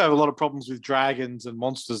 they do have a lot of problems with dragons and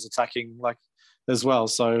monsters attacking, as well.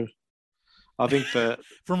 So, I think that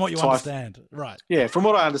from what you understand, right? Yeah, from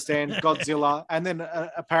what I understand, Godzilla, and then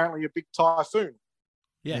apparently a big typhoon.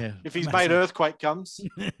 Yeah. If his mate Earthquake comes,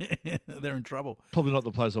 they're in trouble. Probably not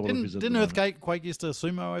the place I want to visit. Didn't Earthquake used to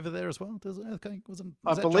sumo over there as well? Does Earthquake wasn't?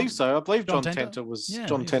 I believe so. I believe John Tenter was. Yeah,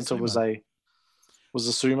 John Tenter was a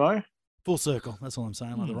sumo. Full circle. That's all I'm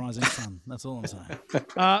saying. Like the rising sun. That's all I'm saying.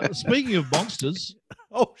 Speaking of monsters.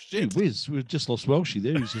 Oh, shit. Whiz. We've just lost Welshie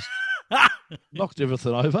there. He's just knocked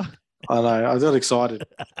everything over. I know. I got excited.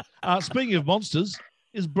 Speaking of monsters,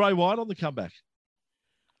 is Bray Wyatt on the comeback?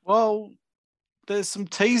 Well, there's some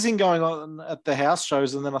teasing going on at the house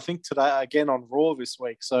shows. And then I think today again on Raw this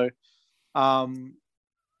week. So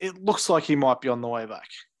it looks like he might be on the way back.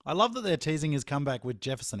 I love that they're teasing his comeback with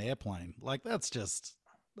Jefferson Airplane.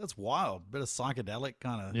 That's wild. Bit of psychedelic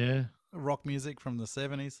kind of rock music from the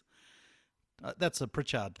 70s. That's a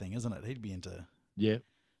Pritchard thing, isn't it? He'd be into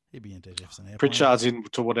Jefferson Airplane. Pritchard's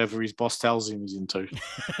into whatever his boss tells him he's into.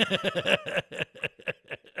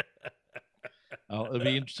 It'll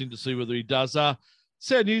be interesting to see whether he does.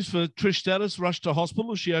 Sad news for Trish Stratus, rushed to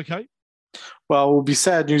hospital. Is she okay? Well, it would be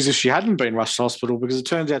sad news if she hadn't been rushed to hospital because it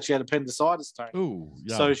turns out she had appendicitis, Tony. Ooh,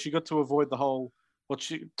 yeah. So she got to avoid the whole,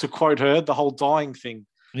 to quote her, the whole dying thing.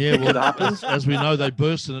 Yeah, well, It happens. as we know, they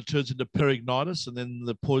burst and it turns into peritonitis, and then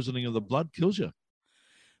the poisoning of the blood kills you.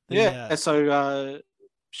 Yeah. So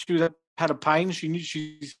she had a pain. She knew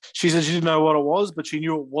she said she didn't know what it was, but she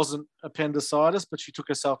knew it wasn't appendicitis. But she took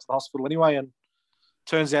herself to the hospital anyway, and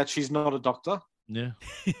turns out she's not a doctor. Yeah.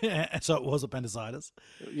 So it was appendicitis.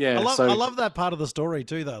 Yeah. I love that part of the story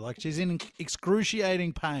too, though. Like, she's in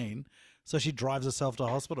excruciating pain, so she drives herself to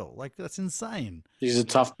hospital. Like, that's insane. She's a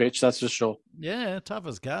tough bitch, that's for sure. Yeah, tough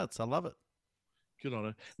as guts. I love it. Good on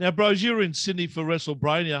her. Now, bros, you were in Sydney for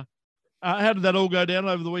WrestleBrania. How did that all go down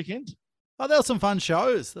over the weekend? Oh, there were some fun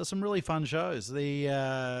shows. There's some really fun shows.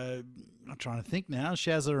 I'm trying to think now.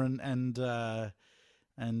 Shazza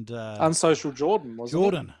and Unsocial Jordan,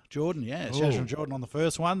 wasn't it? Jordan, yeah. Shazza and Jordan on the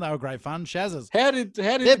first one. They were great fun. Shazza's. How did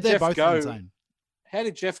They're Jeff both go? insane. How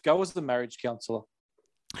did Jeff go as the marriage counselor?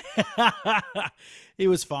 He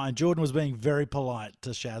was fine. Jordan was being very polite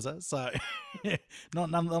to Shazza, so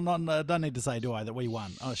don't need to say, do I, that we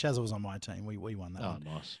won. Oh, Shazza was on my team. We won that one.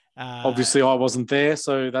 Nice. Obviously, I wasn't there,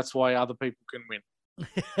 so that's why other people can win.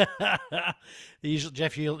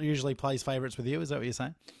 Jeff usually plays favourites with you. Is that what you're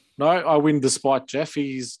saying? No, I win despite Jeff.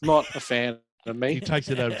 He's not a fan of He me. takes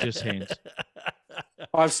it out of Jeff's hands.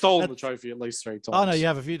 I've stolen the trophy at least 3 times. Oh no, you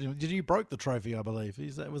have a few. Did you broke the trophy? I believe.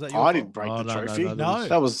 Was that your I fault? didn't break the No, trophy. no.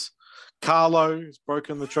 That was Carlo who's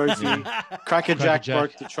broken the trophy. Cracker Jack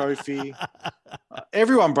broke the trophy.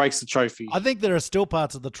 Everyone breaks the trophy. I think there are still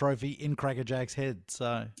parts of the trophy in Cracker Jack's head.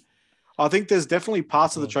 So I think there's definitely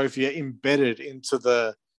parts of the trophy are embedded into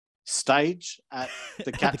the stage at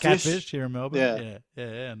the Catfish. the Catfish here in Melbourne. Yeah.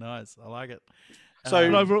 Yeah, nice. I like it. So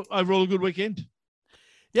overall, a good weekend.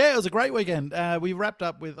 Yeah, it was a great weekend. We wrapped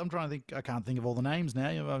up with, I'm trying to think, I can't think of all the names now.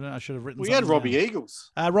 I should have written We had something Robbie down.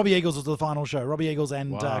 Eagles. Robbie Eagles was the final show. Robbie Eagles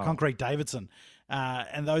and Wow. Concrete Davidson.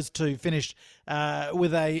 And those two finished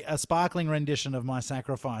with a sparkling rendition of My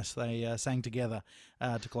Sacrifice. They sang together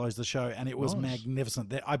to close the show, and it was Nice.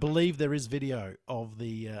 magnificent. I believe there is video of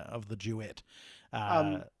the duet.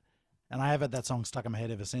 And I have had that song stuck in my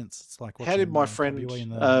head ever since. It's like How did watching, my friend WWE in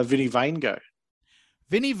the- Vinnie Vane go?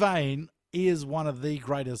 Vinnie Vane is one of the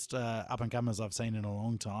greatest up-and-comers I've seen in a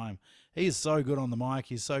long time. He is so good on the mic.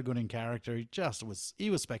 He's so good in character. He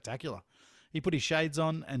was spectacular. He put his shades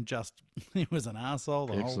on and he was an arsehole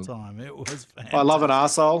the Excellent. whole time. It was fantastic. I love an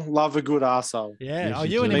arsehole. Love a good arsehole. Yeah. Yes, Oh,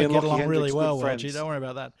 you you and do. him Me would and get Lockie along really Hendricks, well, good Watchy. friends. Don't worry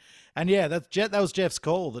about that. And yeah, that was Jeff's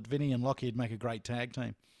call that Vinny and Lockie would make a great tag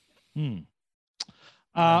team. Hmm.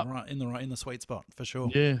 Right in the sweet spot for sure.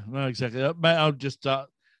 Yeah, no, exactly. Mate,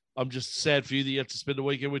 I'm just sad for you that you have to spend a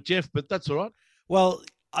weekend with Jeff, but that's all right. Well,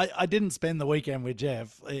 I didn't spend the weekend with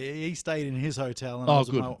Jeff. He stayed in his hotel, and I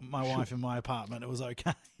was with my wife in my apartment. It was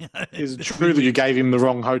okay. Is it true that you gave him the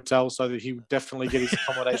wrong hotel so that he would definitely get his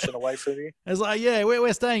accommodation away from you? It's like, yeah,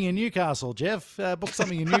 we're staying in Newcastle, Jeff. Book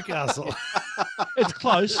something in Newcastle. It's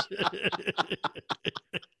close.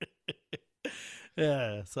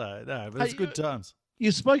 Yeah, so no, but it's Hey, good times.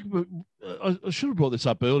 You spoke. I should have brought this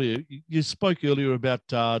up earlier. You spoke earlier about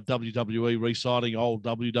WWE re-signing old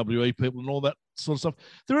WWE people and all that sort of stuff.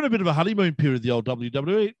 They're in a bit of a honeymoon period. The old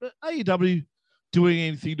WWE. AEW doing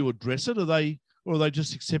anything to address it? Or are they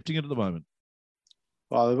just accepting it at the moment?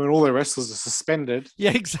 Well, I mean, all their wrestlers are suspended. Yeah,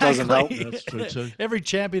 exactly. Doesn't help. That's true too. Every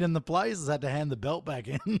champion in the place has had to hand the belt back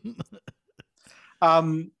in.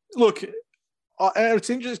 Look, it's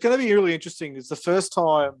going to be really interesting. It's the first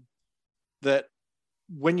time that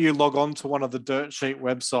when you log on to one of the dirt sheet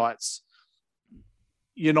websites,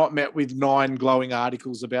 you're not met with 9 glowing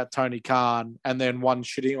articles about Tony Khan and then one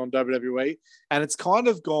shitting on WWE. And it's kind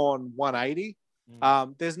of gone 180.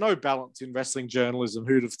 There's no balance in wrestling journalism.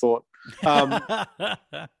 Who'd have thought?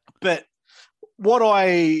 But what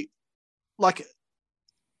I like,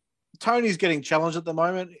 Tony's getting challenged at the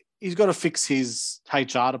moment. He's got to fix his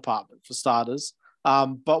HR department for starters.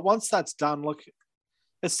 But once that's done, look,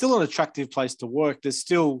 it's still an attractive place to work. They're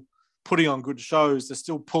still putting on good shows. They're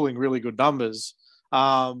still pulling really good numbers.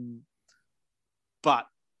 But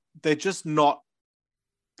they're just not,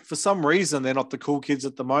 for some reason, they're not the cool kids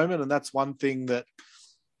at the moment. And that's one thing that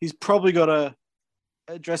he's probably got to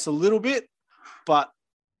address a little bit. But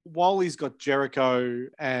while he's got Jericho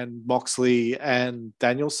and Moxley and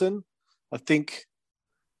Danielson, I think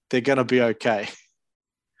they're going to be okay.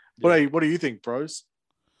 Yeah. What do you think, bros?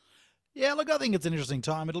 Yeah, look, I think it's an interesting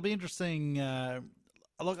time. It'll be interesting.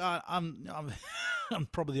 Look, I'm I'm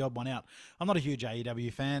probably the odd one out. I'm not a huge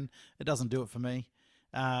AEW fan. It doesn't do it for me.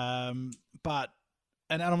 But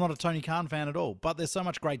I'm not a Tony Khan fan at all. But there's so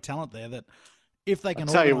much great talent there that if they can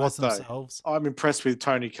I'll tell you organise what, though, themselves, I'm impressed with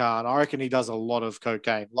Tony Khan. I reckon he does a lot of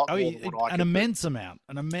cocaine. A lot more than what I an can do. immense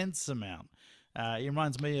amount. He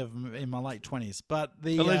reminds me of in my late 20s. But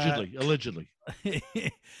the Allegedly.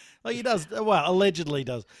 well, he does. Well, allegedly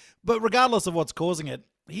does. But regardless of what's causing it,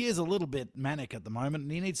 he is a little bit manic at the moment,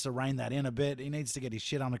 and he needs to rein that in a bit. He needs to get his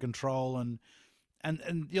shit under control, and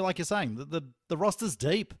you're like you're saying, the roster's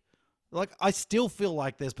deep. Like, I still feel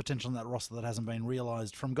like there's potential in that roster that hasn't been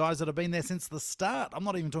realised from guys that have been there since the start. I'm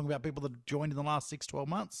not even talking about people that have joined in the last 6-12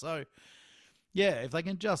 months. So, yeah, if they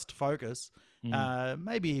can just focus,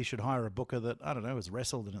 maybe he should hire a booker that, I don't know, has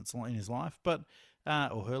wrestled in his life, but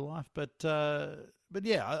or her life. But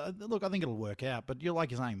yeah, look, I think it'll work out. But you're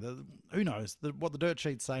saying, who knows? What the dirt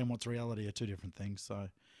sheets say and what's reality are two different things. So,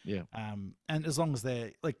 yeah. And as long as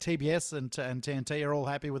they're like TBS and TNT are all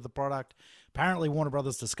happy with the product. Apparently, Warner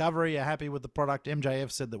Brothers Discovery are happy with the product.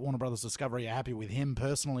 MJF said that Warner Brothers Discovery are happy with him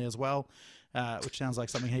personally as well, which sounds like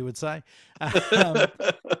something he would say.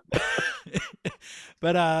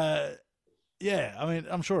 But yeah, I mean,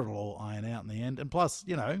 I'm sure it'll all iron out in the end. And plus,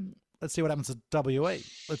 let's see what happens to WE.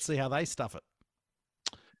 Let's see how they stuff it.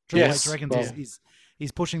 Triple H reckons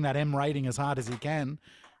he's pushing that M rating as hard as he can.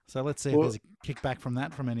 So let's see if there's a kickback from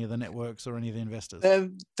that from any of the networks or any of the investors.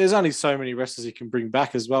 There's only so many wrestlers he can bring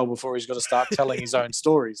back as well before he's got to start telling his own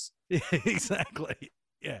stories. Yeah, exactly.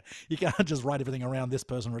 Yeah, you can't just write everything around this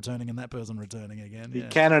person returning and that person returning again. He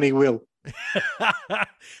can and he will.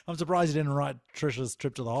 I'm surprised he didn't write Trisha's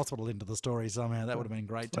trip to the hospital into the story somehow. That would have been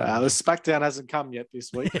great. The SmackDown hasn't come yet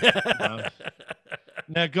this week. No.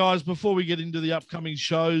 Now, guys, before we get into the upcoming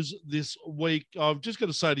shows this week, I've just got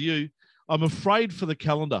to say to you, I'm afraid for the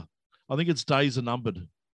calendar. I think its days are numbered.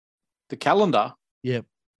 The calendar? Yeah.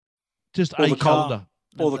 Just or a calendar.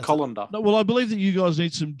 Or the colander. No, well, I believe that you guys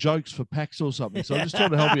need some jokes for PAX or something. So I'm just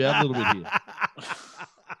trying to help you out a little bit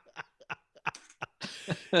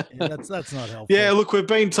here. That's not helpful. Yeah, look, we've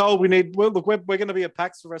been told we're going to be at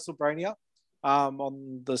PAX for WrestleBrania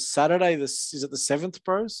on the Saturday. Is it the 7th,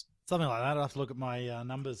 bros? Something like that. I have to look at my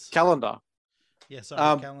numbers. Calendar. Yeah,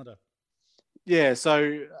 sorry, calendar. Yeah,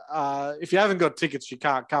 so if you haven't got tickets, you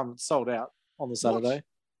can't come. It's sold out on the Saturday. What?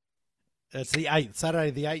 It's the 8th, Saturday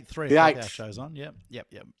the 8th, 3 the o'clock 8th. Our show's on. Yep.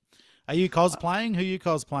 Are you cosplaying? Who are you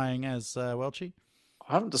cosplaying as, Welchie?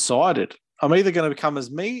 I haven't decided. I'm either going to come as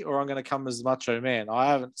me or I'm going to come as Macho Man. I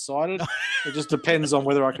haven't decided. It just depends on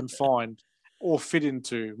whether I can find or fit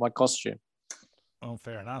into my costume. Oh,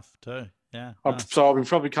 fair enough, too. Yeah. So I'll be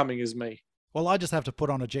probably coming as me. Well, I just have to put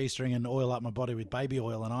on a G-string and oil up my body with baby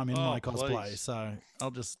oil, and I'm in my cosplay, please. so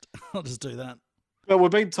I'll just do that. But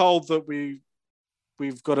we've been told that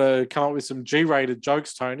we've got to come up with some G-rated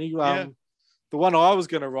jokes, Tony. The one I was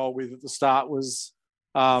going to roll with at the start was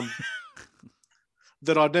that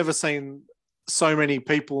I'd never seen so many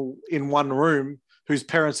people in one room whose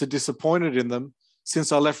parents are disappointed in them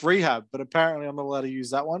since I left rehab. But apparently, I'm not allowed to use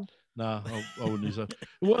that one. No, I wouldn't use that.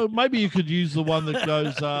 Well, maybe you could use the one that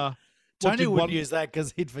goes. Tony wouldn't use that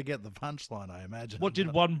because he'd forget the punchline, I imagine. What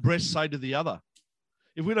did one breast say to the other?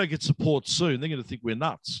 If we don't get support soon, they're going to think we're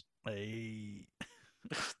nuts. Hey.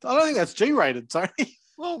 I don't think that's G-rated, Tony.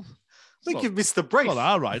 Well, I think you've missed the brief. Not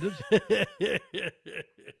R-rated.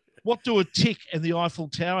 What do a tick and the Eiffel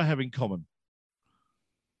Tower have in common?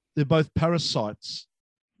 They're both parasites.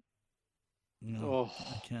 No.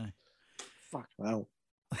 Okay. Fuck no.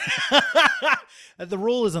 The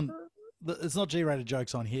rule isn't. It's not G-rated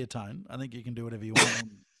jokes on here, Tone. I think you can do whatever you want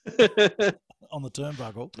on the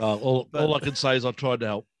turnbuckle. All I can say is I tried to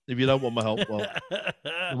help. If you don't want my help, well,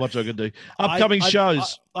 not much I can do. Upcoming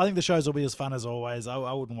shows. I think the shows will be as fun as always. I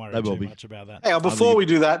wouldn't worry too much about that. Hang on, before we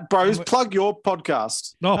do that, bros, plug your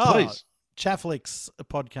podcast. No, please. Chafflick's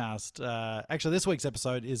podcast. Actually, this week's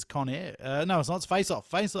episode is Con Air. No, it's not. It's Face Off.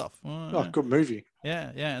 Face Off. Good movie.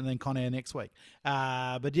 Yeah, and then Con Air next week.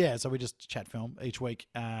 But yeah, so we just chat film each week.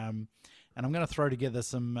 And I'm going to throw together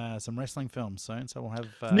some wrestling films soon. So we'll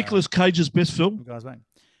have Nicolas Cage's best film. Guys, back.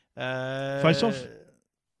 Face Off.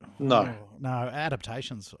 No,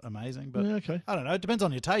 adaptation's amazing, but okay. I don't know. It depends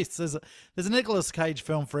on your tastes. There's a Nicolas Cage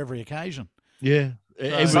film for every occasion. Yeah,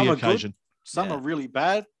 every occasion. Some are really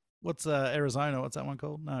bad. What's Arizona? What's that one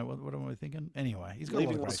called? No, what am I thinking? Anyway, he's got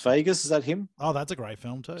Leaving Las Vegas. Is that him? Oh, that's a great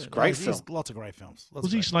film too. It's a great film. Lots of great films.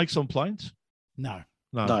 Was he Snakes on Planes? No.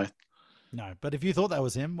 But if you thought that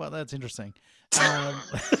was him, well, that's interesting.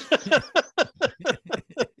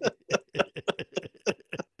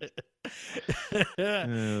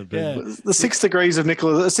 The 6 degrees of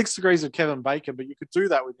Nicholas, the 6 degrees of Kevin Bacon, but you could do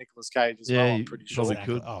that with Nicolas Cage as well. I'm pretty sure. Probably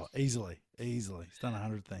could. Oh, easily. He's done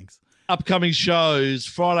 100 things. Upcoming shows: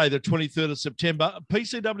 Friday, the 23rd of September,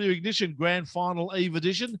 PCW Ignition Grand Final Eve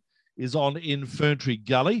Edition is on in Ferntree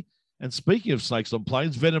Gully. And speaking of Snakes on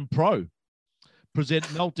Planes, Venom Pro present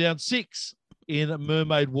Meltdown 6 in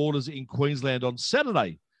Mermaid Waters in Queensland on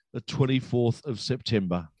Saturday, the 24th of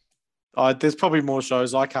September. There's probably more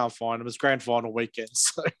shows. I can't find them. It's grand final weekend.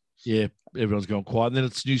 So Yeah, everyone's going quiet. And then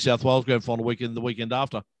it's New South Wales grand final weekend the weekend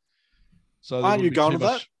after. So there Aren't wouldn't you be going too to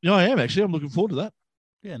much- Yeah, I am actually. I'm looking forward to that.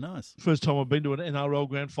 Yeah, nice. First time I've been to an NRL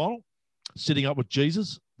grand final, sitting up with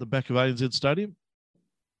Jesus, the back of ANZ Stadium.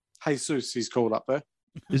 Jesus, he's called up there.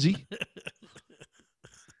 Is he?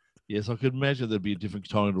 Yes, I could imagine there'd be a different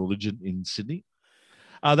kind of religion in Sydney.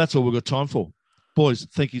 That's all we've got time for. Boys,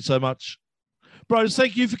 thank you so much. Bros,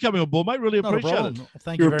 thank you for coming on board, mate. Really Not a appreciate it. problem.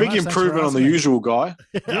 Thank you You're a very big much. Thanks for improvement on the asking me. usual guy.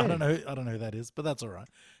 I don't know who that is, but that's all right.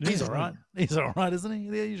 He's all right. He's all right, isn't he?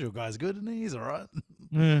 The usual guy's good, isn't he? He's all right.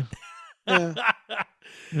 Yeah. Yeah.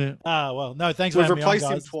 Yeah. Well, no, thanks for We've having me on, replaced him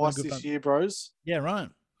guys. It's been twice good this fun. year, bros. Yeah, right.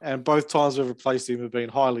 And both times we've replaced him have been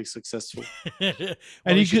highly successful. And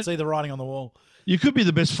you you should could- see the writing on the wall. You could be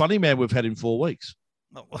the best funny man we've had in 4 weeks.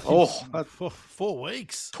 Oh, 4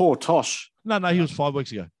 weeks. poor Tosh. No, he was 5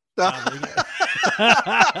 weeks ago. Ah, there you go.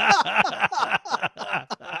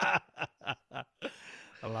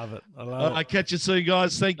 I love it. I love it. Catch you soon,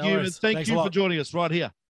 guys. Thank No you. worries. And thank Thanks a you for lot. joining us right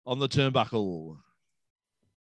here on the Turnbuckle.